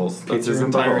and buttholes. That's your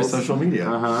entire social media.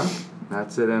 Uh-huh.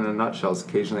 That's it in a nutshell. It's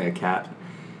occasionally a cat.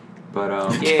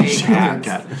 But, Yay, cats.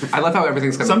 Cat. I love how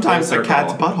everything's going Sometimes full a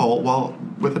cat's circle. butthole, well,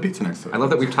 with a pizza next to it. I love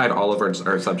that we've tied all of our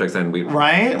subjects in.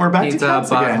 Right? We're back Pizza, to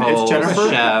cats again. It's buttholes, Jennifer.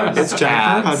 chefs, It's Jennifer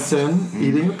cats. Hudson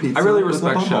eating a pizza. I really with a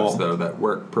respect chefs, butthole. though, that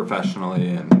work professionally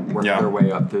and work Yeah. their way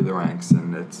up through the ranks,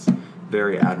 and it's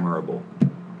very admirable.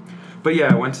 But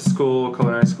yeah, I went to school,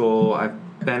 culinary school. I've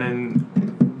been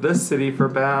in this city for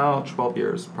about 12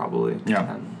 years, probably. Yeah.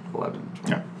 10, 11, 12.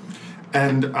 Yeah.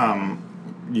 And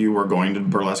you were going to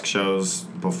burlesque shows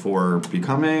before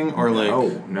becoming, or like...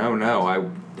 No. I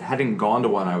hadn't gone to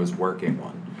one. I was working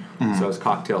one. So I was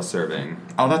cocktail serving.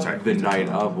 Oh, that's right. The You did night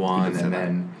tell me. of You one, did say and that.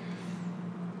 then...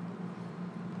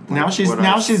 Now she's what I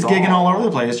gigging saw- all over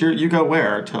the place. You go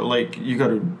where? You go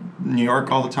to New York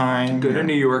all the time? Go to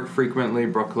New York frequently,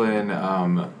 Brooklyn,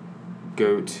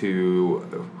 go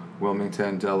to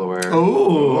Wilmington, Delaware.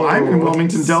 Oh, I'm in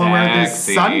Wilmington, Delaware this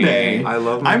Sexy. Sunday. I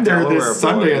love my I'm there Delaware this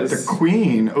Sunday at boys. the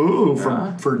Queen. Ooh,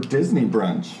 Yeah. for Disney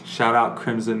brunch. Shout out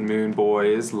Crimson Moon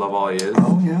Boys, love all yous.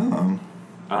 Oh yeah.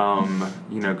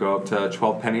 Go up to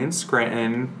 12 Penny in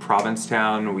Scranton,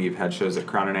 Provincetown. We've had shows at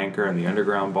Crown and Anchor and the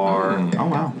Underground Bar. Oh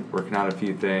wow. Working out a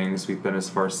few things. We've been as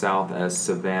far south as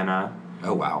Savannah.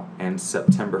 Oh, wow. And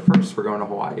September 1st, we're going to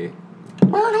Hawaii.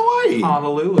 We're in Hawaii.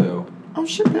 Honolulu. Oh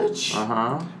shit, bitch.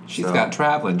 Uh-huh. She's So- got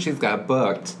traveling. She's got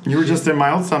booked. You were just in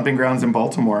my old stomping grounds in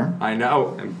Baltimore. I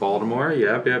know. In Baltimore,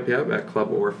 yep, at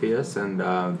Club Orpheus and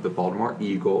the Baltimore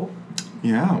Eagle.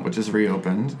 Yeah, which is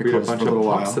reopened. It We had a closed bunch for a of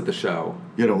little pups while. at the show.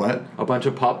 You know what? A bunch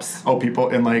of pups. Oh, people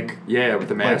in like Yeah, with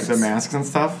the masks. the masks and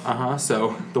stuff. Uh-huh.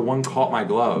 So the one caught my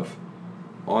glove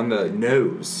on the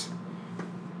nose.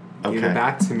 Gave Okay. it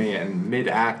back to me, and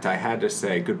mid-act I had to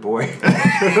say, good boy.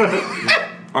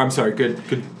 I'm sorry,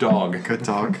 good dog. Good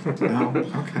dog. No,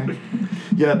 okay.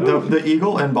 Yeah, the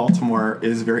Eagle in Baltimore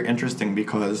is very interesting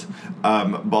because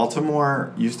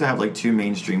Baltimore used to have like two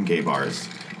mainstream gay bars.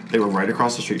 They were right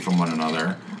across the street from one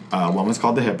another. One was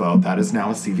called the Hippo. That is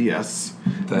now a CVS.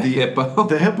 The Hippo?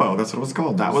 The Hippo. That's what it was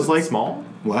called. That was it like small?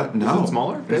 What? No. it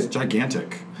smaller? It's Big?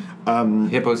 gigantic.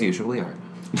 Hippos usually are.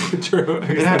 True.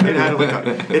 It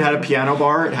had a piano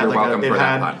bar. It had You're welcome for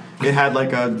that one. it had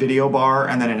like a video bar,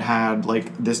 and then it had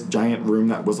like this giant room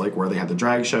that was like where they had the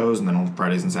drag shows, and then on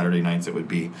Fridays and Saturday nights it would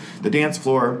be the dance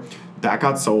floor. That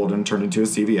got sold and turned into a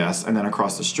CVS, and then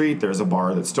across the street there's a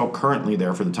bar that's still currently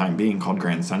there for the time being called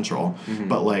Grand Central.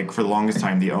 But like for the longest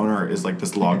time, the owner is like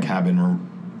this log cabin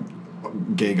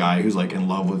gay guy who's like in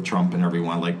love with Trump and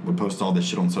everyone, like would post all this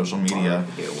shit on social media.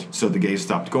 So the gays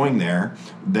stopped going there.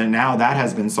 Then now that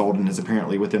has been sold and is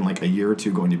apparently within like a year or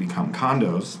two going to become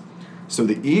condos. So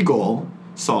the Eagle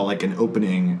saw like an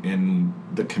opening in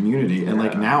the community, and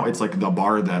like Yeah. now it's like the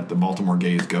bar that the Baltimore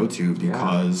gays go to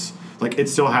because like it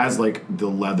still has like the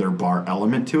leather bar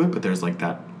element to it, but there's like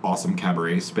that awesome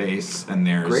cabaret space, and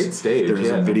there's Great stage, there's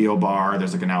yeah. a video bar,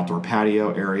 there's like an outdoor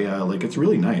patio area, like it's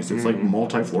really nice. It's like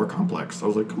multi-floor complex. I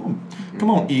was like, come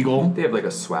on, Eagle. They have like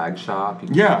a swag shop. You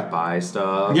can Yeah. buy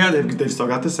stuff. Yeah, they've still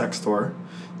got the sex store.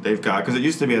 They've got, because it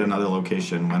used to be at another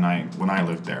location when I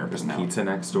lived there. But now Pizza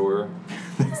next door.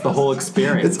 It's the whole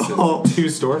experience. It's all two You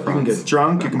can get storefronts.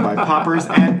 drunk. You can buy poppers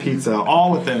and pizza,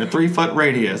 all within a 3-foot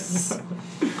radius.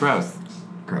 Gross.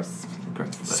 Gross.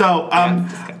 Gross. So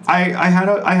Yeah, I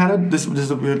had a this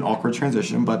will be an awkward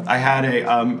transition, but I had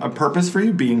a purpose for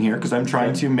you being here because I'm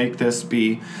trying to make this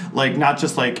be like not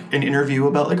just like an interview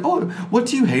about like, oh, what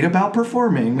do you hate about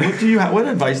performing? What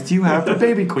advice do you have for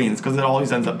baby queens? Because it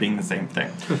always ends up being the same thing.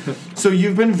 So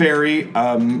you've been very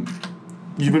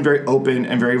you've been very open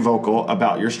and very vocal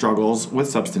about your struggles with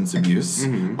substance abuse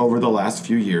over the last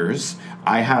few years.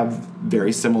 I have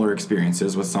very similar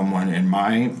experiences with someone in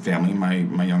my family,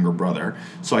 my younger brother.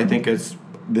 So I think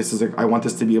I want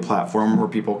this to be a platform where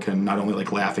people can not only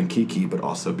like laugh and kiki, but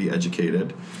also be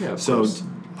educated. Yeah, of so course.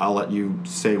 I'll let you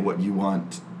say what you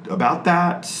want about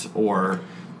that, or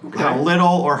how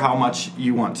little or how much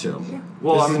you want to.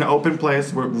 Well, this is an open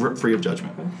place. We're free of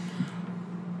judgment.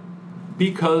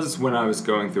 Because when I was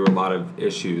going through a lot of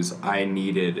issues, I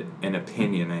needed an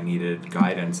opinion, I needed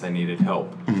guidance, I needed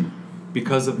help.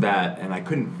 Because of that, and I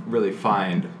couldn't really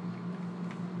find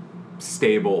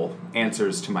stable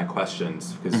answers to my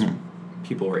questions because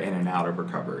people were in and out of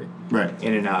recovery. Right.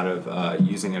 In and out of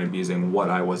using and abusing what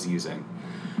I was using.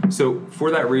 So for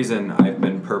that reason, I've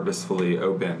been purposefully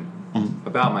open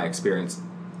about my experience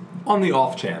on the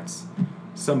off chance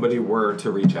somebody were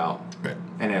to reach out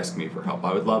and ask me for help.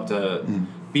 I would love to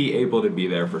be able to be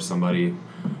there for somebody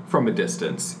from a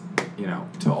distance,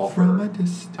 to offer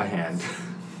a hand.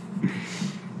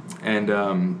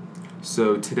 And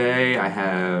so today I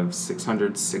have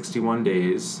 661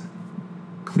 days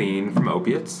clean from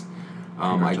opiates.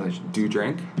 I do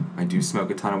drink. I do smoke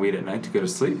a ton of weed at night to go to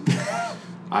sleep.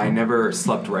 I never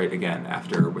slept right again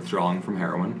after withdrawing from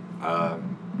heroin.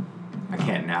 I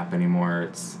can't nap anymore.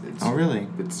 It's Oh, really?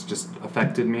 It's just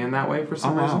affected me in that way for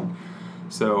some wow. reason.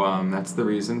 So that's the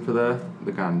reason for the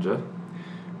ganja.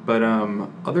 But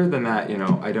other than that,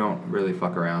 I don't really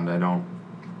fuck around. I don't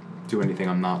do anything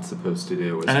I'm not supposed to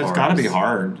do. And it's got to be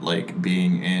hard, like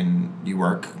you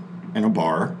work in a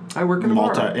bar. I work in a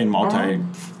bar. In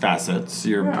multi-facets.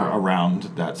 You're around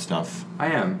that stuff. I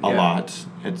am. A lot.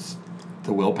 It's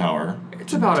the willpower.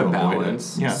 It's about to a avoid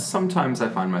balance. it. Yeah. Sometimes I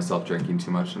find myself drinking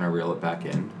too much and I reel it back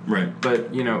in. Right. But,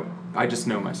 I just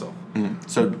know myself.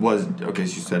 So so you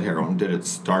said heroin. Did it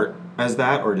start as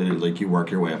that, or did it you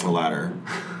work your way up a ladder?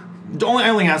 I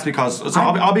only ask because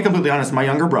I'll be completely honest. My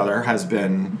younger brother has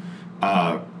been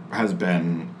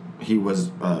he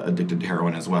was addicted to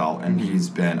heroin as well, and he's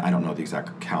been, I don't know the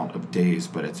exact count of days,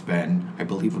 but it's been, I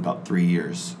believe, about 3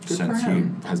 years since he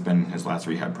has been in his last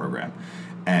rehab program.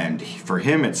 And for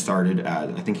him, it started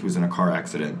as, I think he was in a car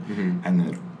accident, and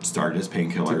then started as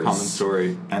painkillers. It's a common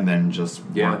story. And then just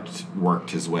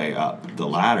worked his way up the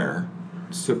ladder.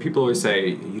 So people always say,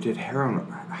 you did heroin,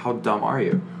 how dumb are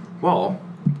you? Well,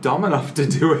 dumb enough to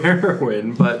do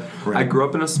heroin, but I grew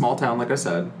up in a small town, like I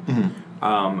said.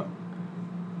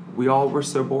 We all were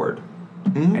so bored.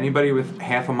 Anybody with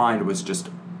half a mind was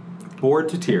just bored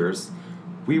to tears.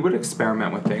 We would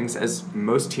experiment with things, as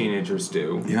most teenagers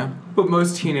do. Yeah. But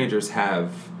most teenagers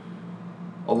have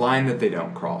a line that they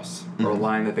don't cross, or a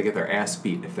line that they get their ass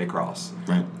beat if they cross.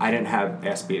 Right. I didn't have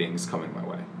ass beatings coming my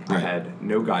way. I had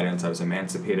no guidance. I was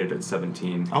emancipated at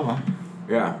 17. Oh, wow.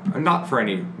 Yeah, not for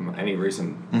any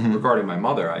reason regarding my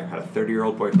mother. I had a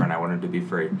 30-year-old boyfriend. I wanted to be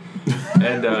free.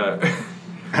 And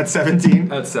at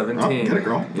 17? At 17. Oh, get a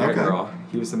girl. Yeah, okay. girl.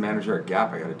 He was the manager at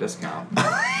Gap. I got a discount.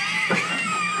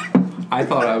 I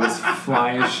thought I was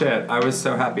flying shit. I was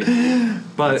so happy.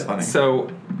 But That's funny. So,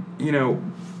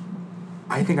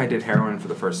 I think I did heroin for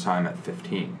the first time at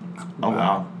 15. Oh,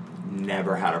 wow.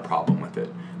 Never had a problem with it.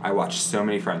 I watched so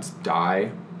many friends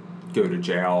die, go to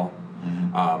jail,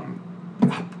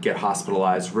 get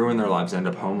hospitalized, ruin their lives, end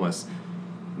up homeless.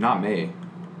 Not me.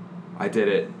 I did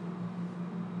it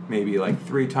maybe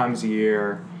 3 times a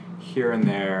year, here and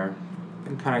there,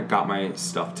 and kind of got my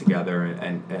stuff together.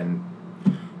 And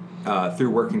through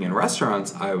working in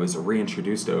restaurants, I was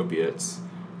reintroduced to opiates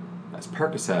as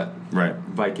Percocet,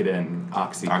 Vicodin,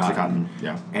 Oxycontin.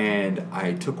 Yeah. And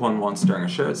I took one once during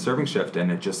a serving shift,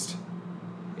 and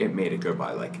it made it go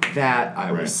by like that.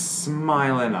 I was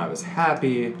smiling. I was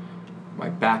happy. My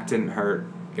back didn't hurt.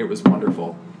 It was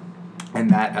wonderful. And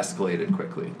that escalated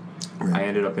quickly. I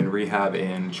ended up in rehab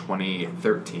in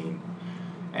 2013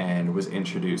 and was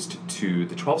introduced to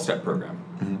the 12-step program.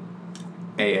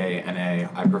 AA, NA.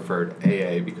 I preferred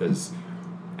AA because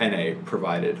NA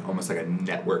provided almost like a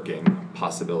networking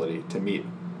possibility to meet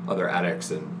other addicts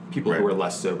and people who were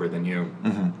less sober than you.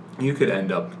 You could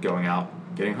end up going out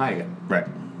getting high again. Right.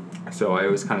 So I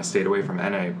always kind of stayed away from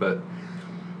NA, but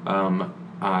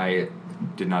I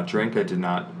did not drink, I did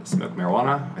not smoke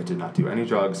marijuana, I did not do any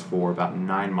drugs for about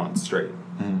 9 months straight.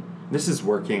 This is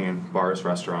working in bars,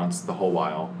 restaurants the whole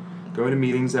while, going to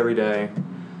meetings every day.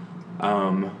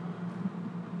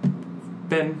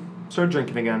 Then started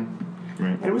drinking again.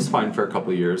 And it was fine for a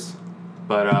couple of years.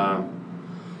 But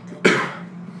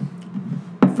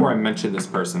before I mention this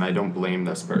person, I don't blame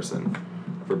this person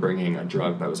for bringing a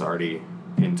drug that was already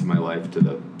into my life to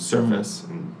the surface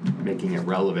and making it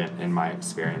relevant in my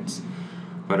experience.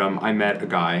 But I met a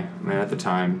guy, and at the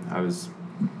time, I was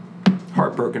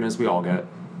heartbroken as we all get.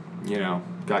 You know,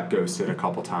 got ghosted a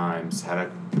couple times, had a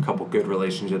couple good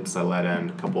relationships that led in,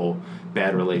 a couple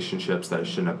bad relationships that I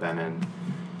shouldn't have been in.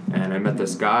 And I met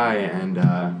this guy, and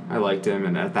I liked him,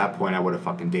 and at that point, I would have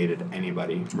fucking dated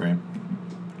anybody. Right.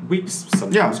 Weeks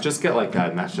sometimes just get like that,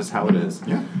 and that's just how it is.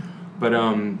 Yeah. But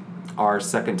our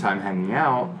second time hanging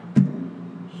out,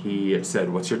 he said,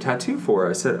 "What's your tattoo for?"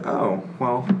 I said, "Oh,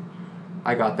 well,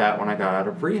 I got that when I got out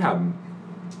of rehab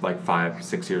like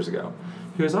 5-6 years ago."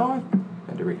 He goes, "Oh, I've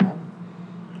been to rehab.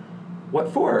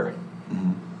 What for?"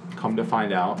 Mm-hmm. Come to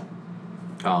find out,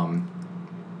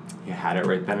 he had it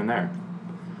right then and there.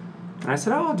 And I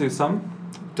said, "Oh, I'll do some.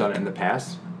 Done it in the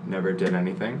past. Never did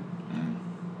anything."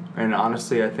 And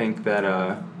honestly, I think that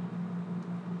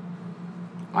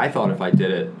I thought if I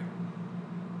did it,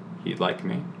 he'd like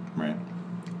me. Right.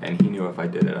 And he knew if I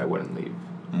did it, I wouldn't leave.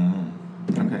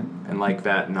 Mm-hmm. Okay. And like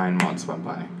that, 9 months went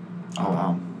by. Oh,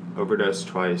 wow. Overdosed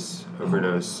twice.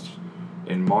 Overdosed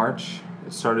in March.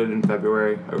 It started in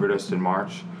February. Overdosed in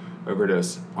March.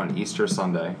 Overdosed on Easter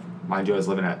Sunday. Mind you, I was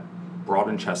living at Broad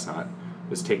and Chestnut.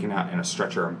 Was taken out in a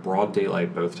stretcher in broad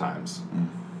daylight both times.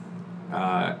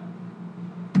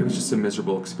 It was just a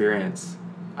miserable experience.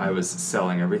 I was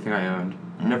selling everything I owned.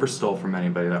 Never stole from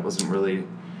anybody. That wasn't really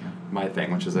my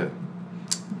thing, which is a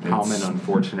common,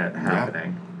 unfortunate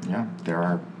happening. Yeah, there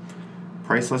are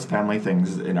priceless family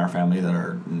things in our family that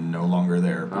are no longer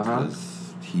there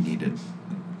because he needed.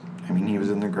 I mean, he was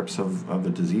in the grips of a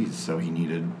disease, so he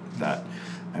needed that.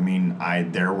 I mean,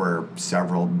 there were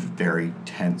several very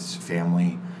tense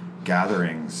family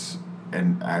gatherings,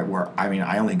 and I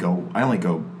only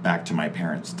go back to my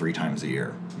parents 3 times a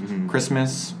year: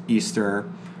 Christmas, Easter,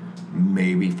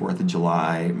 maybe 4th of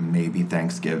July, maybe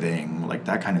Thanksgiving, like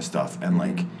that kind of stuff. And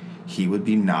like, he would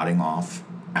be nodding off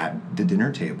at the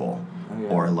dinner table,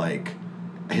 or like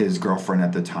his girlfriend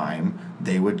at the time.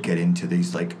 They would get into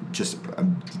these like just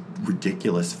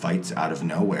ridiculous fights out of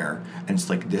nowhere, and it's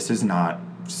like, this is not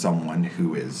someone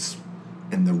who is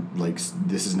in the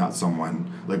this is not someone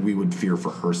like we would fear for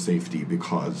her safety,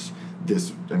 because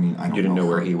this, I mean, I don't You didn't know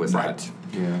where her, he was right. at.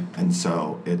 Yeah. And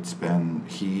so it's been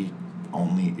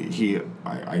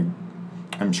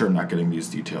I'm sure I'm not getting these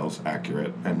details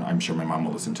accurate, and I'm sure my mom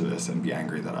will listen to this and be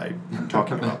angry that I am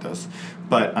talking about this,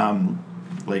 but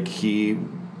like, he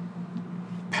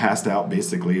passed out,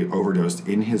 basically overdosed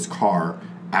in his car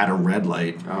at a red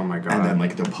light. Oh my God. And then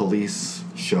like the police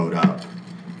showed up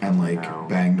and like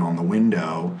banged on the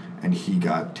window, and he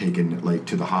got taken like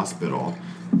to the hospital,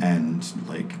 and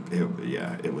like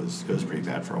it was pretty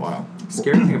bad for a while.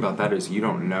 Scary thing about that is you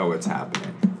don't know what's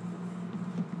happening.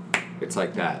 It's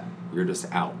like that. You're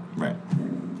just out. Right.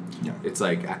 Yeah. It's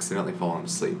like accidentally falling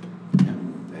asleep. Yeah.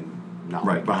 And not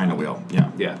Right, behind a wheel.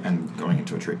 Yeah. Yeah. And going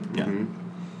into a tree. Yeah. Mm-hmm.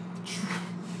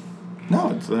 No,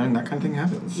 it's that kind of thing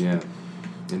happens. Yeah.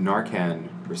 In Narcan,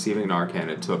 receiving Narcan,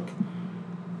 it took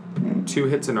 2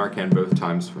 hits of Narcan both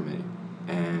times for me.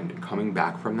 And coming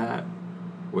back from that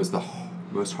was the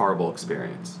most horrible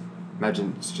experience.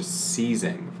 Imagine it's just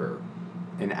seizing for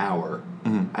an hour.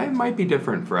 Mm-hmm. It might be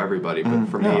different for everybody, but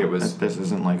for me it was... This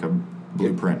isn't like a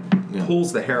blueprint. It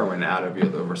pulls the heroin out of you,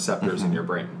 the receptors in your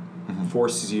brain.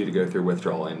 Forces you to go through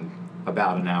withdrawal in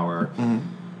about an hour.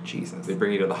 Jesus. They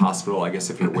bring you to the hospital. I guess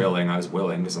if you're willing, I was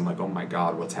willing, because I'm like, oh my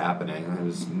God, what's happening? And it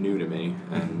was new to me.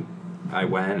 And I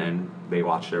went, and they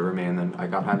watched over me, and then I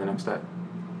got high the next day.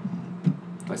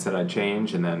 I said I'd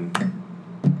change, and then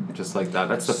just like that.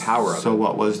 That's the power of it. So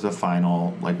what was the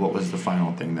final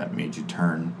thing that made you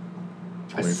turn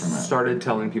away from it? I started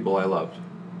telling people I loved.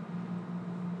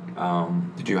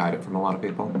 Did you hide it from a lot of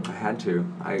people? I had to.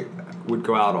 I would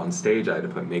go out on stage. I had to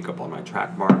put makeup on my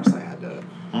track marks. I had to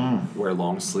wear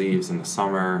long sleeves in the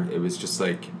summer. It was just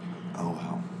like... Oh,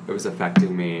 wow. It was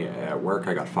affecting me at work.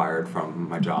 I got fired from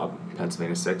my job,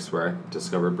 Pennsylvania 6, where I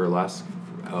discovered burlesque.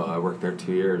 I worked there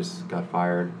 2 years, got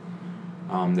fired.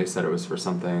 They said it was for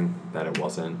something that it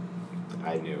wasn't.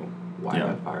 I knew why I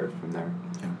got fired from there.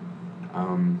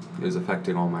 Yeah. It was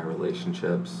affecting all my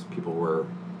relationships. People were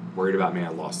worried about me. I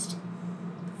lost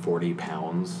 40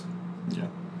 pounds. Yeah.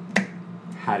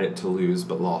 Had it to lose,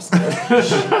 but lost it.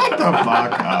 Shut the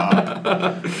fuck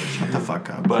up. Shut the fuck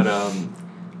up. But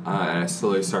I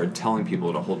slowly started telling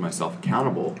people to hold myself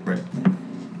accountable. Right.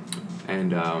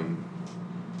 And, I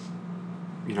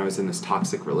was in this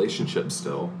toxic relationship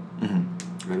still.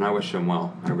 Mm-hmm. And I wish him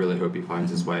well. I really hope he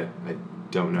finds his way. I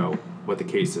don't know what the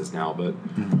case is now, but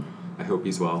I hope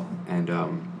he's well. And I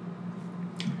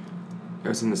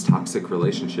was in this toxic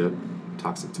relationship,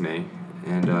 toxic to me,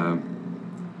 and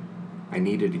I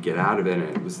needed to get out of it,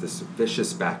 and it was this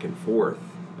vicious back and forth.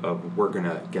 of we're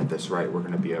gonna get this right, we're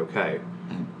gonna be okay.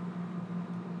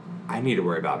 I need to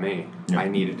worry about me. Yeah. I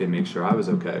needed to make sure I was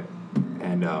okay.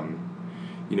 And,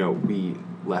 we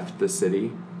left the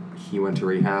city. He went to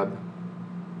rehab.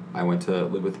 I went to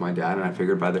live with my dad, and I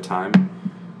figured by the time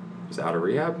I was out of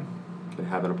rehab, could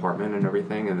have an apartment and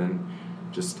everything, and then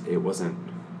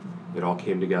it all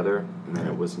came together, and then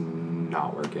it was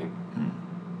not working.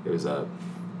 It was a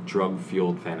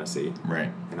drug-fueled fantasy.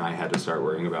 Right. And I had to start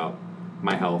worrying about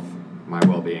my health, my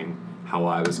well-being, how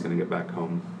I was going to get back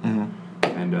home.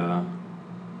 And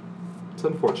it's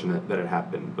unfortunate that it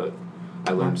happened, but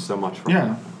I learned so much from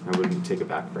it. I wouldn't take it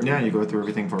back for Yeah, you go through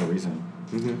everything for a reason.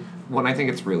 Well, and I think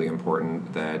it's really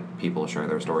important that people share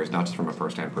their stories, not just from a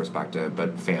first-hand perspective,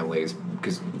 but families,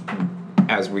 because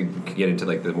as we get into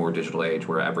like the more digital age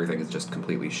where everything is just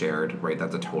completely shared, right?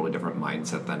 That's a totally different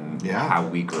mindset than how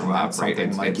we grew up, That's right?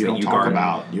 something like you don't talk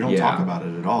about. You don't talk about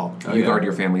it at all. You guard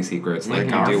your family secrets, like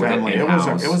you our do family, with it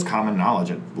in-house. it was common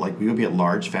knowledge. Like we would be at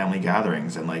large family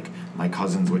gatherings, and like my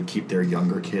cousins would keep their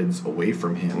younger kids away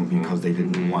from him because they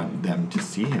didn't want them to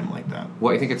see him like that.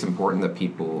 Well, I think it's important that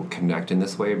people connect in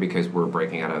this way because we're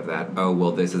breaking out of that,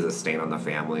 this is a stain on the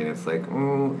family. And it's like,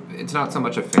 it's not so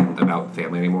much about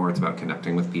family anymore. It's about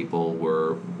connecting with people.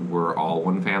 We're all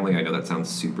one family. I know that sounds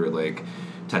super, like,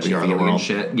 touchy-feely and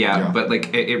shit. Yeah, but,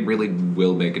 like, it really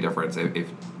will make a difference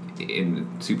if in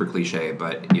super cliche,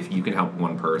 but if you can help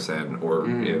one person, or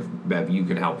if Bev, you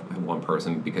can help one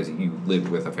person because you lived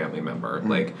with a family member,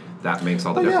 like that makes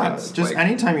all the difference. Yeah, just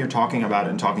anytime you're talking about it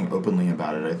and talking openly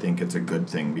about it, I think it's a good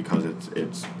thing because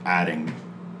it's adding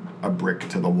a brick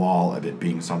to the wall of it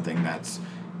being something that's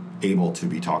able to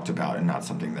be talked about and not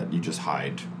something that you just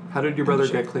hide. How did your brother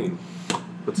get clean?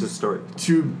 What's his story?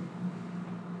 To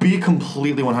be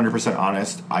completely 100%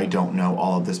 honest, I don't know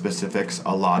all of the specifics.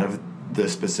 A lot of the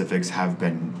specifics have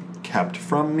been kept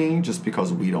from me just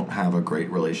because we don't have a great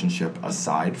relationship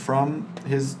aside from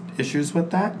his issues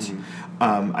with that.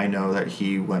 I know that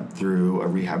he went through a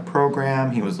rehab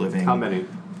program. He was living... How many?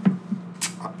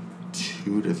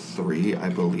 2 to 3, I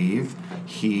believe.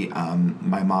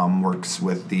 My mom works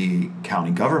with the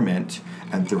county government,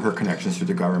 and through her connections through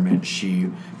the government, she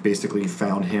basically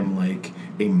found him like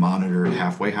a monitored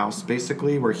halfway house,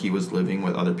 basically, where he was living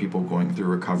with other people going through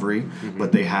recovery,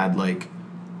 but they had like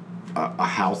a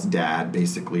house dad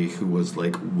basically who was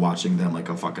like watching them like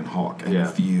a fucking hawk. And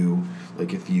if you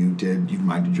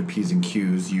minded your P's and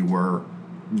Q's,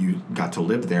 you got to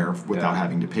live there without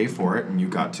having to pay for it, and you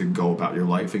got to go about your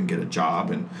life and get a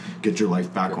job and get your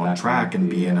life back on track and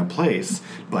be in a place.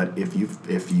 But if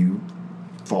you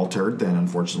faltered, then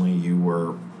unfortunately you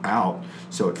were out.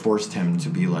 So it forced him to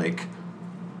be like,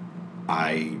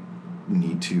 I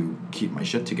need to keep my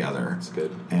shit together. That's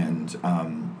good. And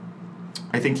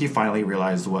I think he finally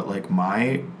realized what like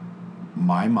my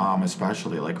mom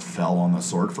especially like fell on the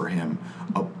sword for him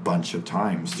a bunch of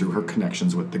times through her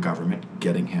connections with the government,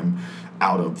 getting him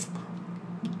out of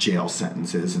jail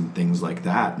sentences and things like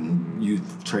that, and you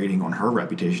trading on her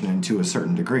reputation, and to a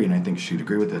certain degree, and I think she'd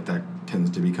agree with it, that tends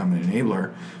to become an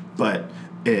enabler. But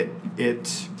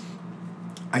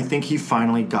I think he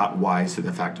finally got wise to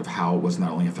the fact of how it was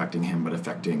not only affecting him but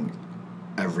affecting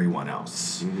everyone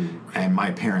else, and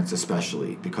my parents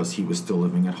especially, because he was still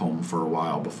living at home for a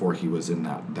while before he was in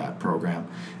that program.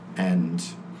 And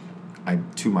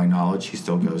to my knowledge, he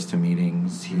still goes to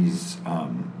meetings. He's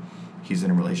in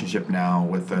a relationship now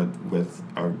with a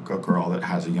girl that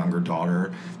has a younger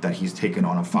daughter that he's taken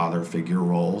on a father figure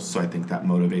role. So I think that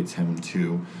motivates him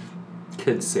to.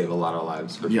 Kids save a lot of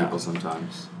lives for people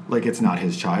sometimes. Like, it's not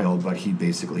his child, but he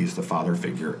basically is the father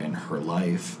figure in her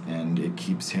life, and it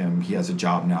keeps him. He has a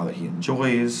job now that he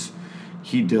enjoys.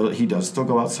 He does still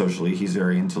go out socially. He's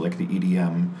very into like the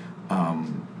EDM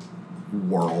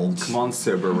world. Come on,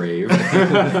 sober rave.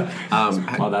 That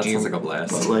sounds like a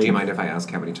blast. Do you mind if I ask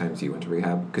how many times you went to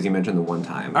rehab? Because you mentioned the one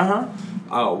time.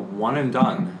 One and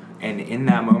done. And in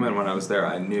that moment when I was there,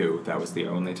 I knew that was the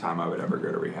only time I would ever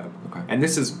go to rehab. Okay. And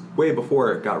this is way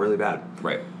before it got really bad.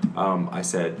 Right. I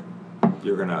said,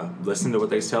 you're going to listen to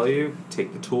what they tell you,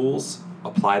 take the tools,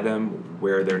 apply them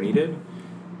where they're needed,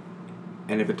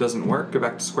 and if it doesn't work, go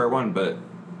back to square one. But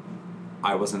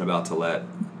I wasn't about to let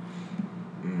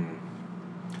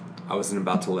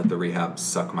the rehab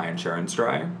suck my insurance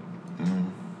dry.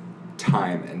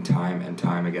 Time and time and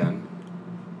time again.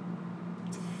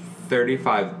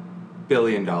 $35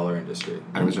 billion industry.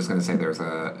 I was just going to say there's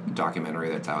a documentary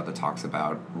that's out that talks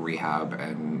about rehab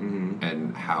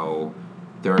and how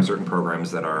there are certain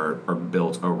programs that are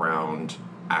built around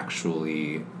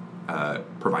actually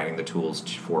providing the tools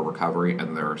for recovery,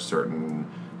 and there are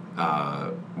certain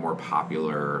more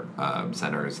popular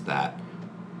centers that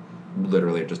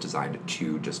literally just designed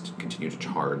to just continue to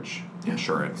charge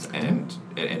insurance, and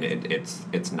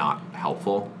it's not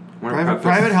helpful.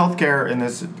 Private healthcare in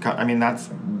this, I mean, that's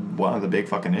one of the big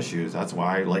fucking issues. That's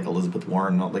why, like, Elizabeth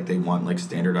Warren, like, they want, like,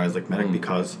 standardized, like, medic,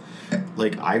 because,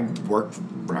 like, I work,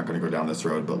 we're not going to go down this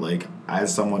road, but, like,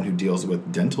 as someone who deals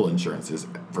with dental insurances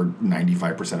for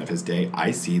 95% of his day,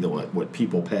 I see what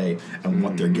people pay and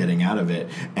what they're getting out of it,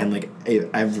 and, like,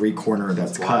 every corner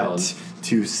that's cut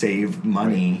to save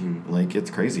money, like,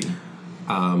 it's crazy.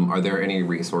 Are there any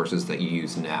resources that you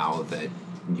use now that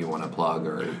you want to plug,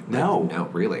 or no,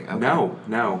 really? Okay.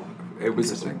 No. It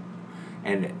was interesting.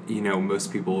 And, you know,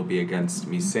 most people will be against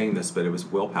me saying this, but it was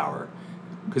willpower.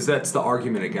 Because that's the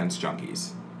argument against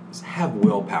junkies. Is have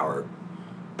willpower.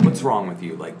 What's wrong with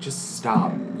you? Like, just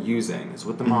stop using. Is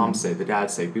what the moms say, the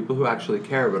dads say, people who actually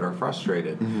care but are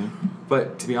frustrated.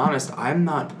 But to be honest, I'm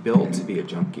not built to be a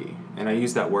junkie. And I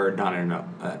use that word not in an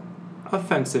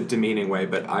offensive, demeaning way,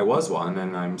 but I was one,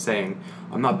 and I'm saying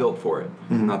I'm not built for it.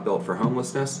 I'm not built for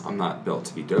homelessness. I'm not built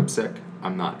to be dope sick.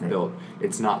 I'm not built.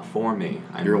 It's not for me.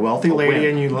 You're a wealthy lady,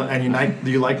 and you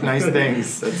like nice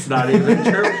things. That's not even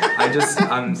true.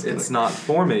 It's not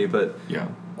for me. But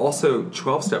also,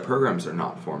 12-step programs are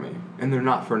not for me, and they're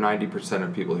not for 90%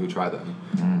 of people who try them.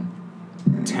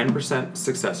 10%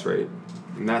 success rate,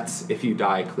 and that's if you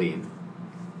die clean.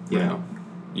 You know,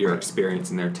 your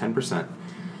experience in there. 10%.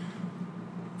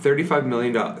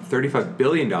 $35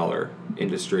 billion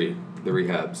industry. The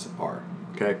rehabs are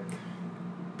okay.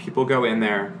 People go in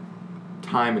there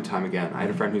time and time again. I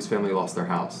had a friend whose family lost their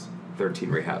house. 13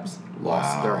 rehabs.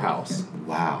 Lost their house.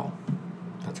 Wow.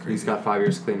 That's crazy. He's got 5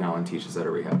 years clean now and teaches at a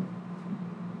rehab.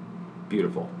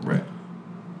 Beautiful. Right.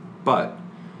 But,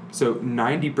 so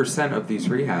 90% of these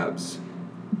rehabs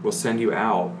will send you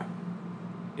out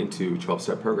into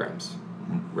 12-step programs.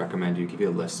 Recommend you, give you a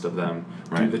list of them.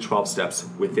 Do the 12 steps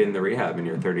within the rehab in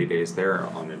your 30 days there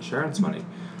on insurance money.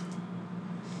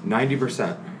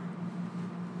 90%.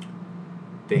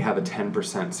 They have a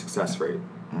 10% success rate.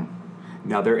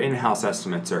 Now, their in-house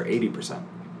estimates are 80%.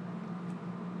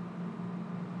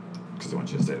 Because they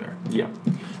want you to stay there. Yeah.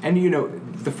 And, you know,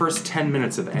 the first 10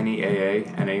 minutes of any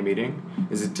NA meeting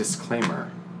is a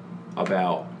disclaimer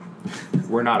about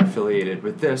we're not affiliated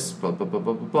with this, blah, blah, blah,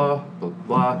 blah, blah, blah, blah,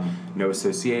 blah. No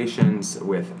associations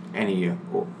with any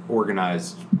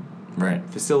organized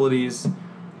facilities.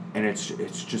 And it's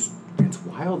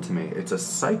wild to me. It's a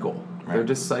cycle. They're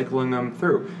just cycling them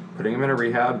through, putting them in a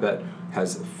rehab that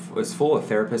is full of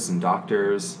therapists and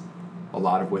doctors, a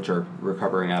lot of which are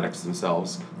recovering addicts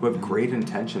themselves, who have great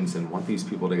intentions and want these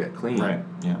people to get clean. Right.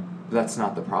 Yeah. But that's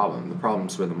not the problem. The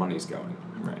problem's where the money's going.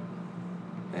 Right.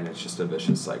 And it's just a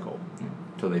vicious cycle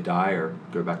until they die or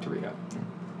go back to rehab.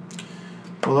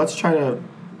 Well, let's try to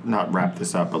not wrap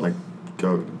this up, but like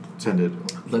go send it.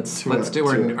 Let's do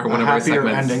our one of our happier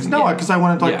segments. endings. No, because I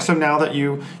wanted to like so now that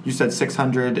you said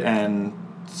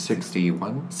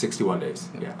 661 61 days.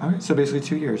 Yeah. All right, so basically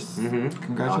 2 years.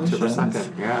 Congratulations. October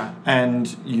 2nd. Yeah.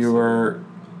 And you were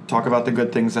talk about the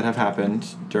good things that have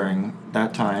happened during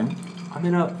that time. I'm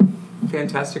in a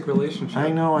fantastic relationship. I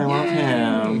know, I love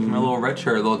him. My little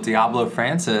Richard, little Diablo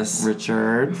Francis.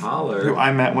 Richard. Holler. Who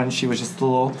I met when she was just a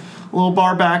little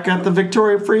bar back at the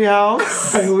Victoria Free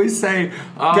House. I always say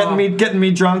getting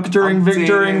me drunk during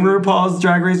RuPaul's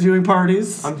Drag Race viewing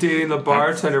parties. I'm dating the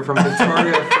bartender from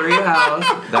Victoria Free House.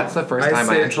 That's the first time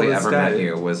I actually ever met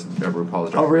you was a RuPaul's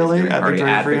Drag Race viewing party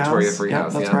at Victoria Free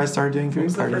House. That's where I started doing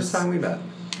viewing parties. When was the first time we met?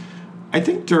 I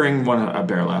think during a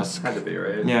Bearlesque. Had to be,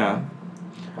 right? Yeah.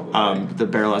 The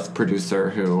Bearlesque producer,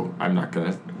 who I'm not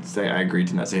gonna say, I agreed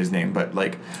to not say his name, but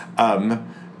like,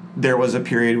 there was a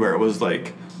period where it was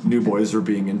like new boys were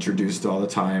being introduced all the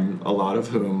time. A lot of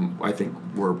whom I think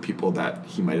were people that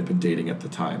he might have been dating at the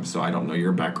time. So I don't know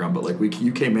your background, but like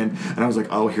you came in and I was like,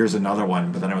 oh, here's another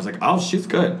one. But then I was like, oh, she's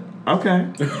good. Okay.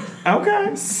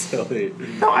 Okay. Silly.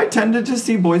 No, I tended to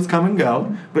see boys come and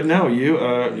go, but no, you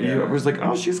was like,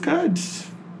 oh, she's good.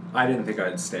 I didn't think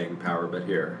I'd staying power, but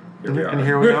here we are. And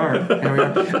here we are.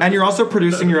 And you're also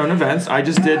producing your own events. I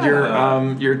just did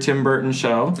your Tim Burton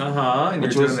show. And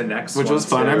you're doing the next one, which was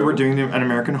fun. too. We're doing an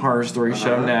American Horror Story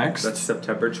show next. That's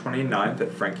September 29th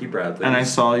at Frankie Bradley's. And I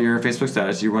saw your Facebook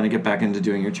status. You want to get back into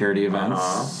doing your charity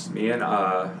events. Me and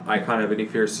Icon of Vinnie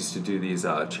Fierce used to do these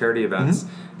charity events.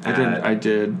 I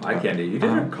did. Eye Candy. You did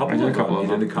a couple of them.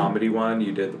 You did the comedy one.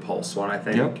 You did the Pulse one, I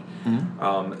think.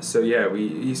 Yep. So yeah, we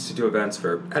used to do events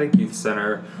for Attic Youth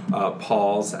Center,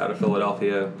 Paul's out of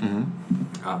Philadelphia.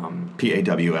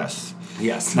 PAWS.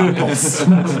 Yes, not Pulse.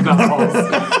 Not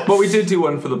Pulse. But we did do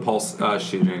one for the Pulse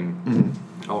shooting.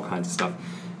 All kinds of stuff.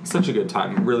 Such a good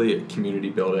time. Really a community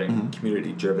building,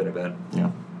 community driven event. Yeah.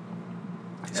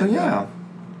 So yeah.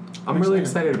 I'm really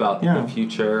excited about Yeah. the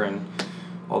future and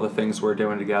all the things we're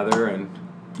doing together and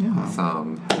Yeah.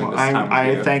 Awesome. having Well, this time with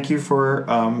I you. thank you for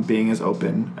being as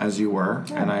open as you were,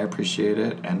 and I appreciate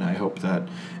it. And I hope that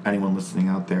anyone listening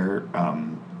out there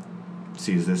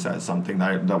sees this as something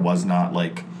that was not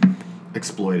like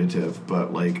exploitative,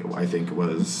 but like I think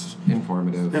was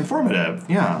Informative.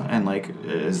 Yeah, and like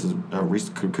is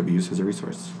could be used as a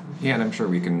resource. Yeah, and I'm sure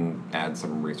we can add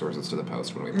some resources to the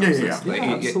post when we post Yeah, this. yeah. Like,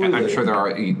 Yeah, absolutely. I'm sure there are,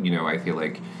 I feel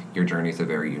like your journey is a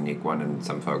very unique one, and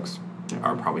some folks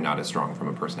are probably not as strong from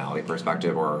a personality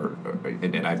perspective,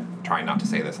 and I'm trying not to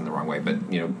say this in the wrong way, but,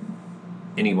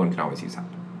 anyone can always use help,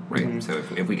 right? Mm-hmm. So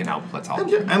if we can help, let's help.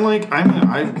 And like I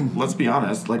let's be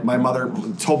honest, like my mother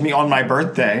told me on my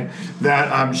birthday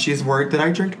that she's worried that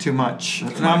I drink too much,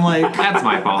 and I'm like, That's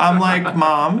my fault. I'm like,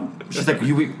 Mom. She's like,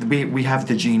 we have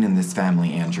the gene in this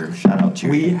family, Andrew. Shout out to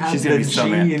you. We have She's gonna the be so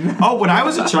mad. gene. Oh, when I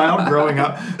was a child growing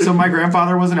up, so my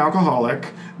grandfather was an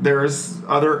alcoholic. There's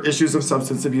other issues of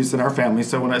substance abuse in our family.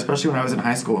 So especially when I was in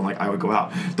high school and like I would go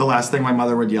out, the last thing my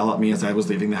mother would yell at me as I was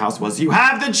leaving the house was, "You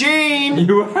have the gene."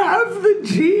 You have the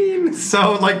gene.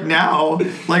 So like now,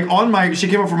 like she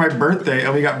came up for my birthday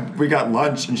and we got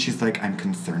lunch and she's like, "I'm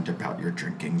concerned about your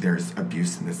drinking. There's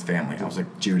abuse in this family." I was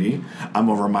like, "Judy, I'm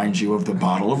gonna remind you of the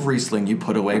bottle of Riesling you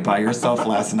put away by yourself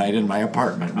last night in my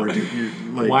apartment." Where you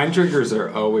like, Wine drinkers are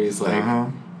always like,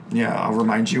 yeah, I'll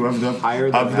remind you of the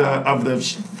Higher than that. of the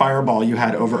fireball you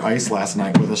had over ice last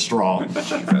night with a straw.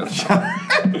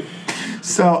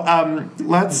 So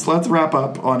let's wrap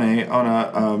up on a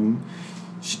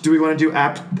do we want to do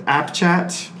app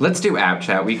chat? Let's do app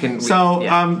chat. We can. You're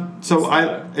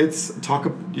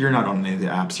not on any of the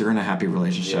apps. You're in a happy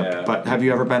relationship. Yeah. But have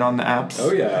you ever been on the apps?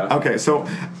 Oh, yeah. Okay, so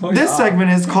Oh, this yeah.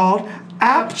 segment is called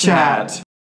App Chat.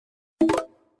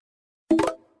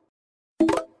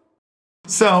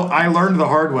 So I learned the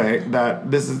hard way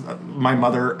that this is my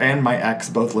mother and my ex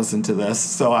both listen to this,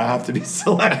 so I have to be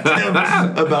selective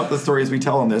about the stories we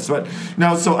tell on this. But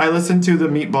no, so I listened to the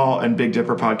Meatball and Big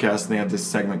Dipper podcast, and they have this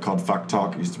segment called Fuck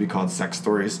Talk. It used to be called Sex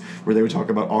Stories, where they would talk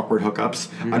about awkward hookups.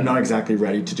 Mm-hmm. I'm not exactly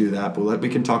ready to do that, but we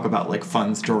can talk about like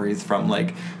fun stories from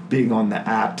like being on the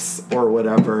apps or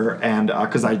whatever. And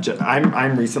because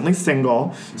I'm recently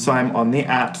single, so I'm on the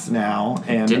apps now.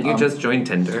 And Didn't you just join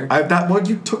Tinder?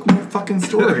 you took my fucking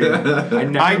story. I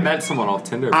never met someone off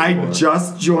Tinder before. I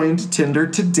just joined Tinder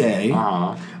today.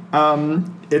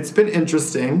 It's been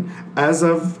interesting. As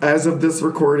of this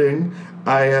recording,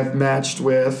 I have matched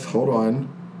with 5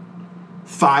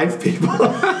 people.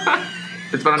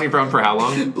 It's been on your phone for how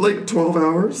long? Like 12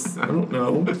 hours. I don't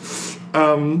know.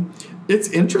 It's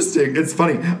interesting. It's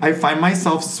funny. I find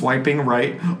myself swiping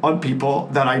right on people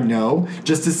that I know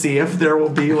just to see if there will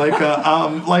be like a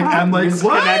I'm like,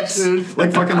 what?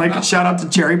 Like fucking like shout out to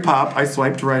Cherry Pop. I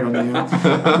swiped right on you.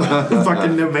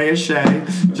 Fucking Nevaeh Shea.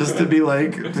 Just to be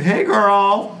like, hey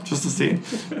girl. Just to see.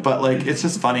 But like it's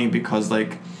just funny because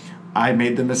like I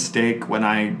made the mistake when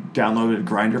I downloaded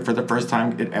Grindr for the first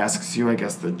time. It asks you, I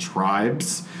guess, the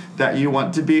tribes that you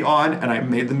want to be on, and I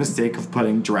made the mistake of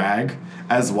putting drag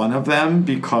as one of them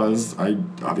because I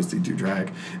obviously do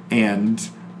drag, and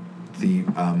the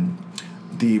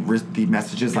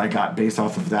messages I got based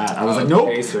off of that, I was like, nope,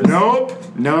 chasers. nope.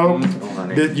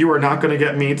 honey. That you are not going to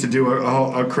get me to do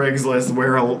a Craigslist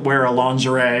wear a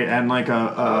lingerie and like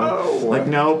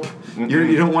nope.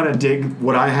 You don't want to dig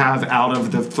what I have out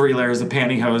of the 3 layers of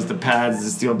pantyhose, the pads, the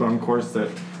steel bone corset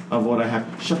of what I have.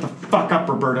 Shut the fuck up,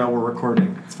 Roberto. We're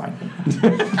recording. It's fine.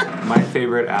 My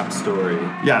favorite app story.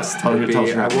 Yes, tell would us be,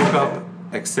 your I app. woke up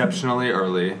exceptionally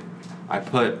early. I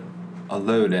put a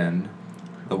load in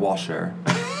the washer.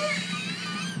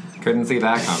 Couldn't see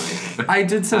that coming. I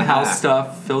did some house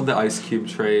stuff, filled the ice cube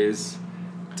trays,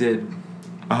 did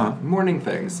morning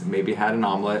things. Maybe had an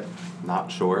omelet,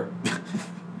 not sure.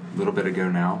 A little bit ago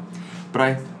now. But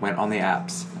I went on the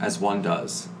apps, as one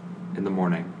does, in the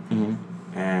morning. Mm-hmm.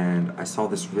 And I saw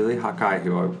this really hot guy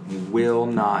who I will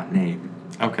not name.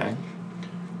 Okay.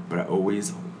 But I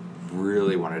always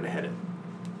really wanted to hit it.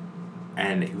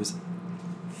 And he was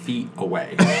feet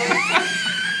away.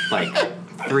 Like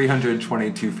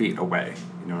 322 feet away.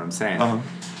 You know what I'm saying? Uh-huh.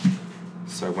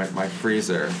 So I went to my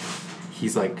freezer.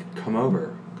 He's like, come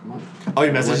over. Come on. Oh,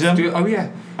 you messaged him? Oh,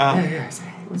 yeah. Yeah. I said,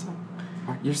 hey, what's up?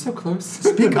 You're so close.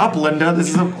 Speak up, Linda. This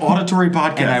is an auditory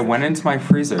podcast. And I went into my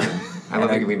freezer. I love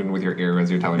that you leaned in with your ear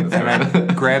as you're telling this. And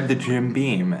I grabbed the Jim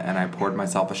Beam and I poured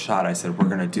myself a shot. I said, we're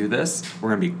going to do this.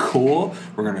 We're going to be cool.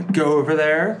 We're going to go over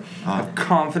there, have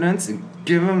confidence, and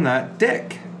give him that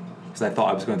dick. Because I thought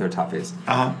I was going through a top phase.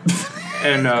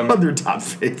 And on their top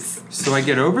face. so I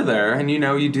get over there, and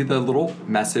you do the little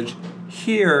message,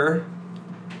 here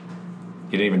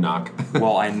You didn't even knock.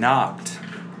 Well, I knocked,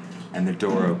 and the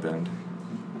door opened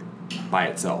by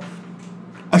itself.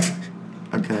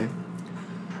 Okay.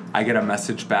 I get a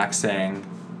message back saying,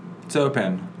 "It's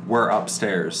open. We're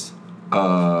upstairs."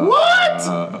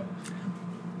 What?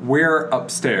 We're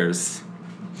upstairs.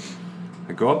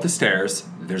 I go up the stairs.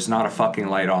 There's not a fucking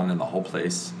light on in the whole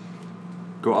place.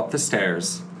 Go up the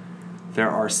stairs. There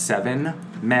are 7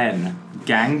 men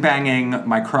gangbanging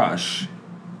my crush.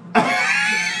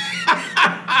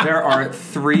 There are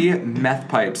 3 meth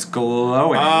pipes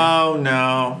glowing. Oh,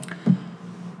 no.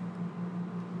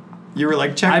 You were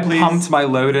like, check, I please. pumped my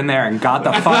load in there and got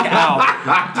the fuck out.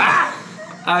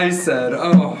 I said,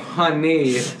 "Oh,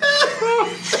 honey."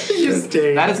 You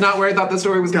stayed. That is not where I thought the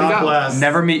story was going to God go. bless.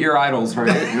 Never meet your idols, right?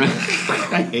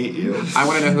 I hate you. I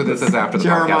want to know who this is after the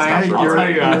Jeremiah,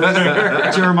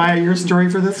 podcast. Jeremiah, your story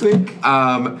for this week?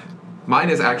 Mine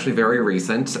is actually very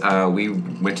recent. We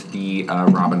went to the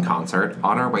Robin concert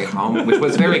on our way home, which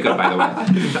was very good, by the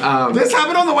way. This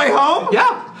happened on the way home?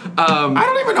 Yeah. I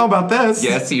don't even know about this.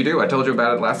 Yes, you do. I told you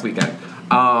about it last weekend.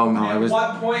 I At was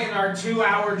what point in our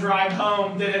 2-hour drive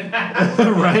home did it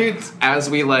happen? right. As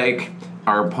we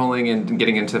are pulling and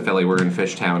getting into Philly, we're in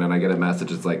Fishtown, and I get a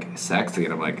message. It's like sexy,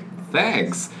 and I'm like,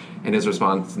 thanks. And his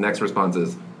next response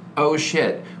is, "Oh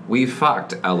shit, we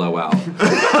fucked, LOL."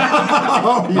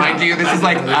 Mind you, this is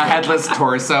like a headless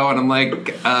torso, and I'm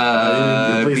like,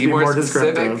 Please be more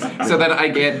specific. descriptive. So then I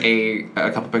get a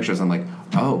couple pictures. I'm like,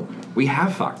 oh, we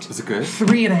have fucked. Was it good?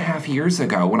 3.5 years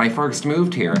ago when I first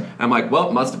moved here. I'm like,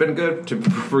 well, must have been good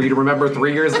for you to remember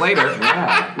 3 years later.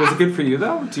 Yeah. Was it good for you,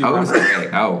 though? Do you Oh, it was remember?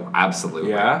 great. Oh, absolutely.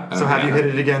 Yeah? Oh, So have you yeah. hit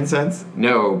it again since?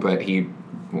 No, but he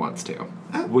wants to.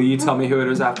 Will you tell me who it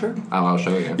is after? Oh, I'll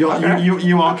show you. You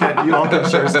all can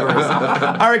share stories.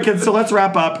 All right, kids. So let's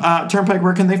wrap up. Turnpike,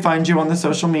 where can they find you on the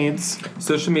social medias?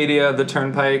 Social media, The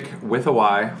Turnpike with a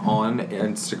Y on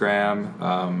Instagram.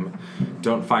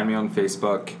 Don't find me on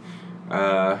Facebook.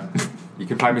 You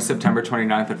can find me September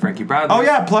 29th at Frankie Bradley. Oh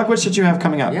yeah, plug what shit you have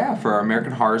coming up. Yeah, for our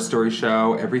American Horror Story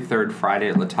show every 3rd Friday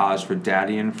at Latage for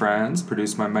Daddy and Friends,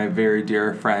 produced by my very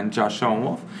dear friend Josh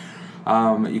Schoenwolf.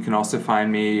 You can also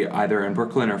find me either in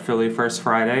Brooklyn or Philly first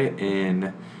Friday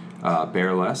in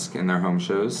Burlesque in their home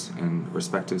shows in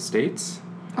respective states.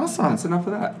 Awesome. That's enough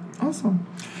of that. Awesome.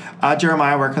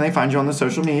 Jeremiah, where can they find you on the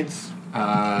social medias?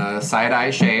 Side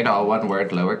Eye Shade, all one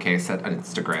word, lowercase at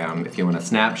Instagram. If you want to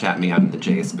Snapchat me, I'm the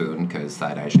J Spoon because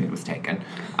Side Eye Shade was taken.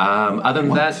 Other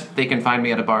than that, they can find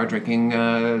me at a bar drinking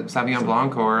Sauvignon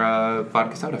Blanc or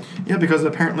vodka soda. Yeah, because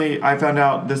apparently I found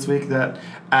out this week that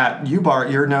at U-Bar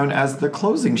you're known as the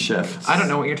closing shift. I don't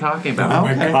know what you're talking about.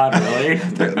 Oh, okay. God,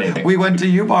 really? Maybe. We went to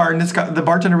U-Bar and the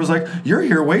bartender was like, "You're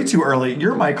here way too early.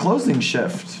 You're my closing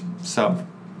shift." So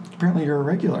apparently you're a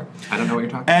regular. I don't know what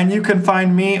you're talking And you can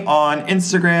find me on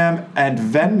Instagram and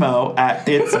Venmo at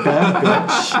It's Bev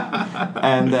Bitch.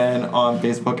 And then on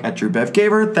Facebook at Drew Bev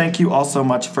Gaver. Thank you all so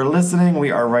much for listening.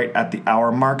 We are right at the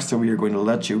hour mark, so we are going to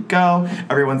let you go.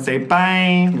 Everyone say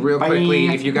bye. Real Bye. quickly,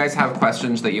 if you guys have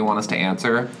questions that you want us to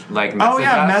answer, like message Oh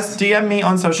yeah, us. DM me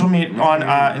on social media on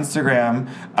Instagram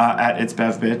at It's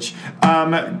Bev Bitch.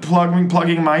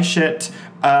 Plugging my shit.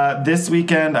 This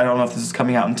weekend, I don't know if this is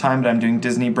coming out in time, but I'm doing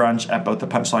Disney brunch at both the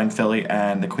Punchline Philly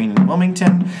and the Queen in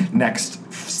Wilmington.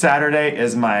 Next Saturday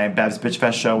is my Bev's Bitch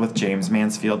Fest show with James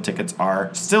Mansfield. Tickets are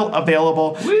still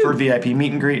available for VIP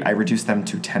meet and greet. I reduced them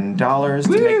to $10 to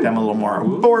make them a little more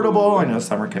affordable. I know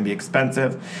summer can be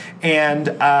expensive.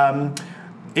 And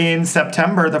in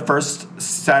September, the first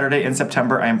Saturday in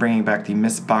September, I am bringing back the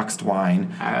Miss Boxed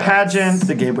Wine pageant,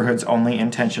 the Gayborhood's only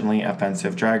intentionally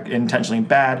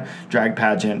bad drag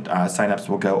pageant. Sign-ups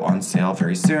will go on sale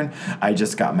very soon. I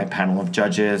just got my panel of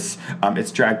judges.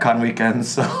 It's DragCon weekend,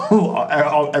 so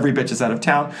every bitch is out of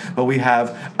town. But we have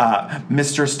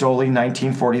Mr. Stoli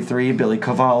 1943, Billy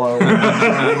Cavallo,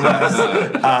 joining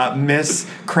us,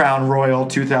 Miss Crown Royal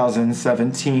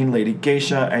 2017, Lady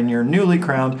Geisha, and your newly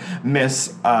crowned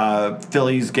Miss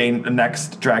Philly's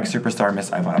next drag superstar, Miss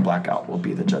Ivana Blackout, will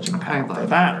be the judging panel for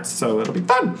that. So it'll be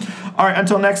fun. All right,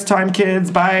 until next time,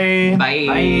 kids. Bye.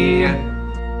 Bye.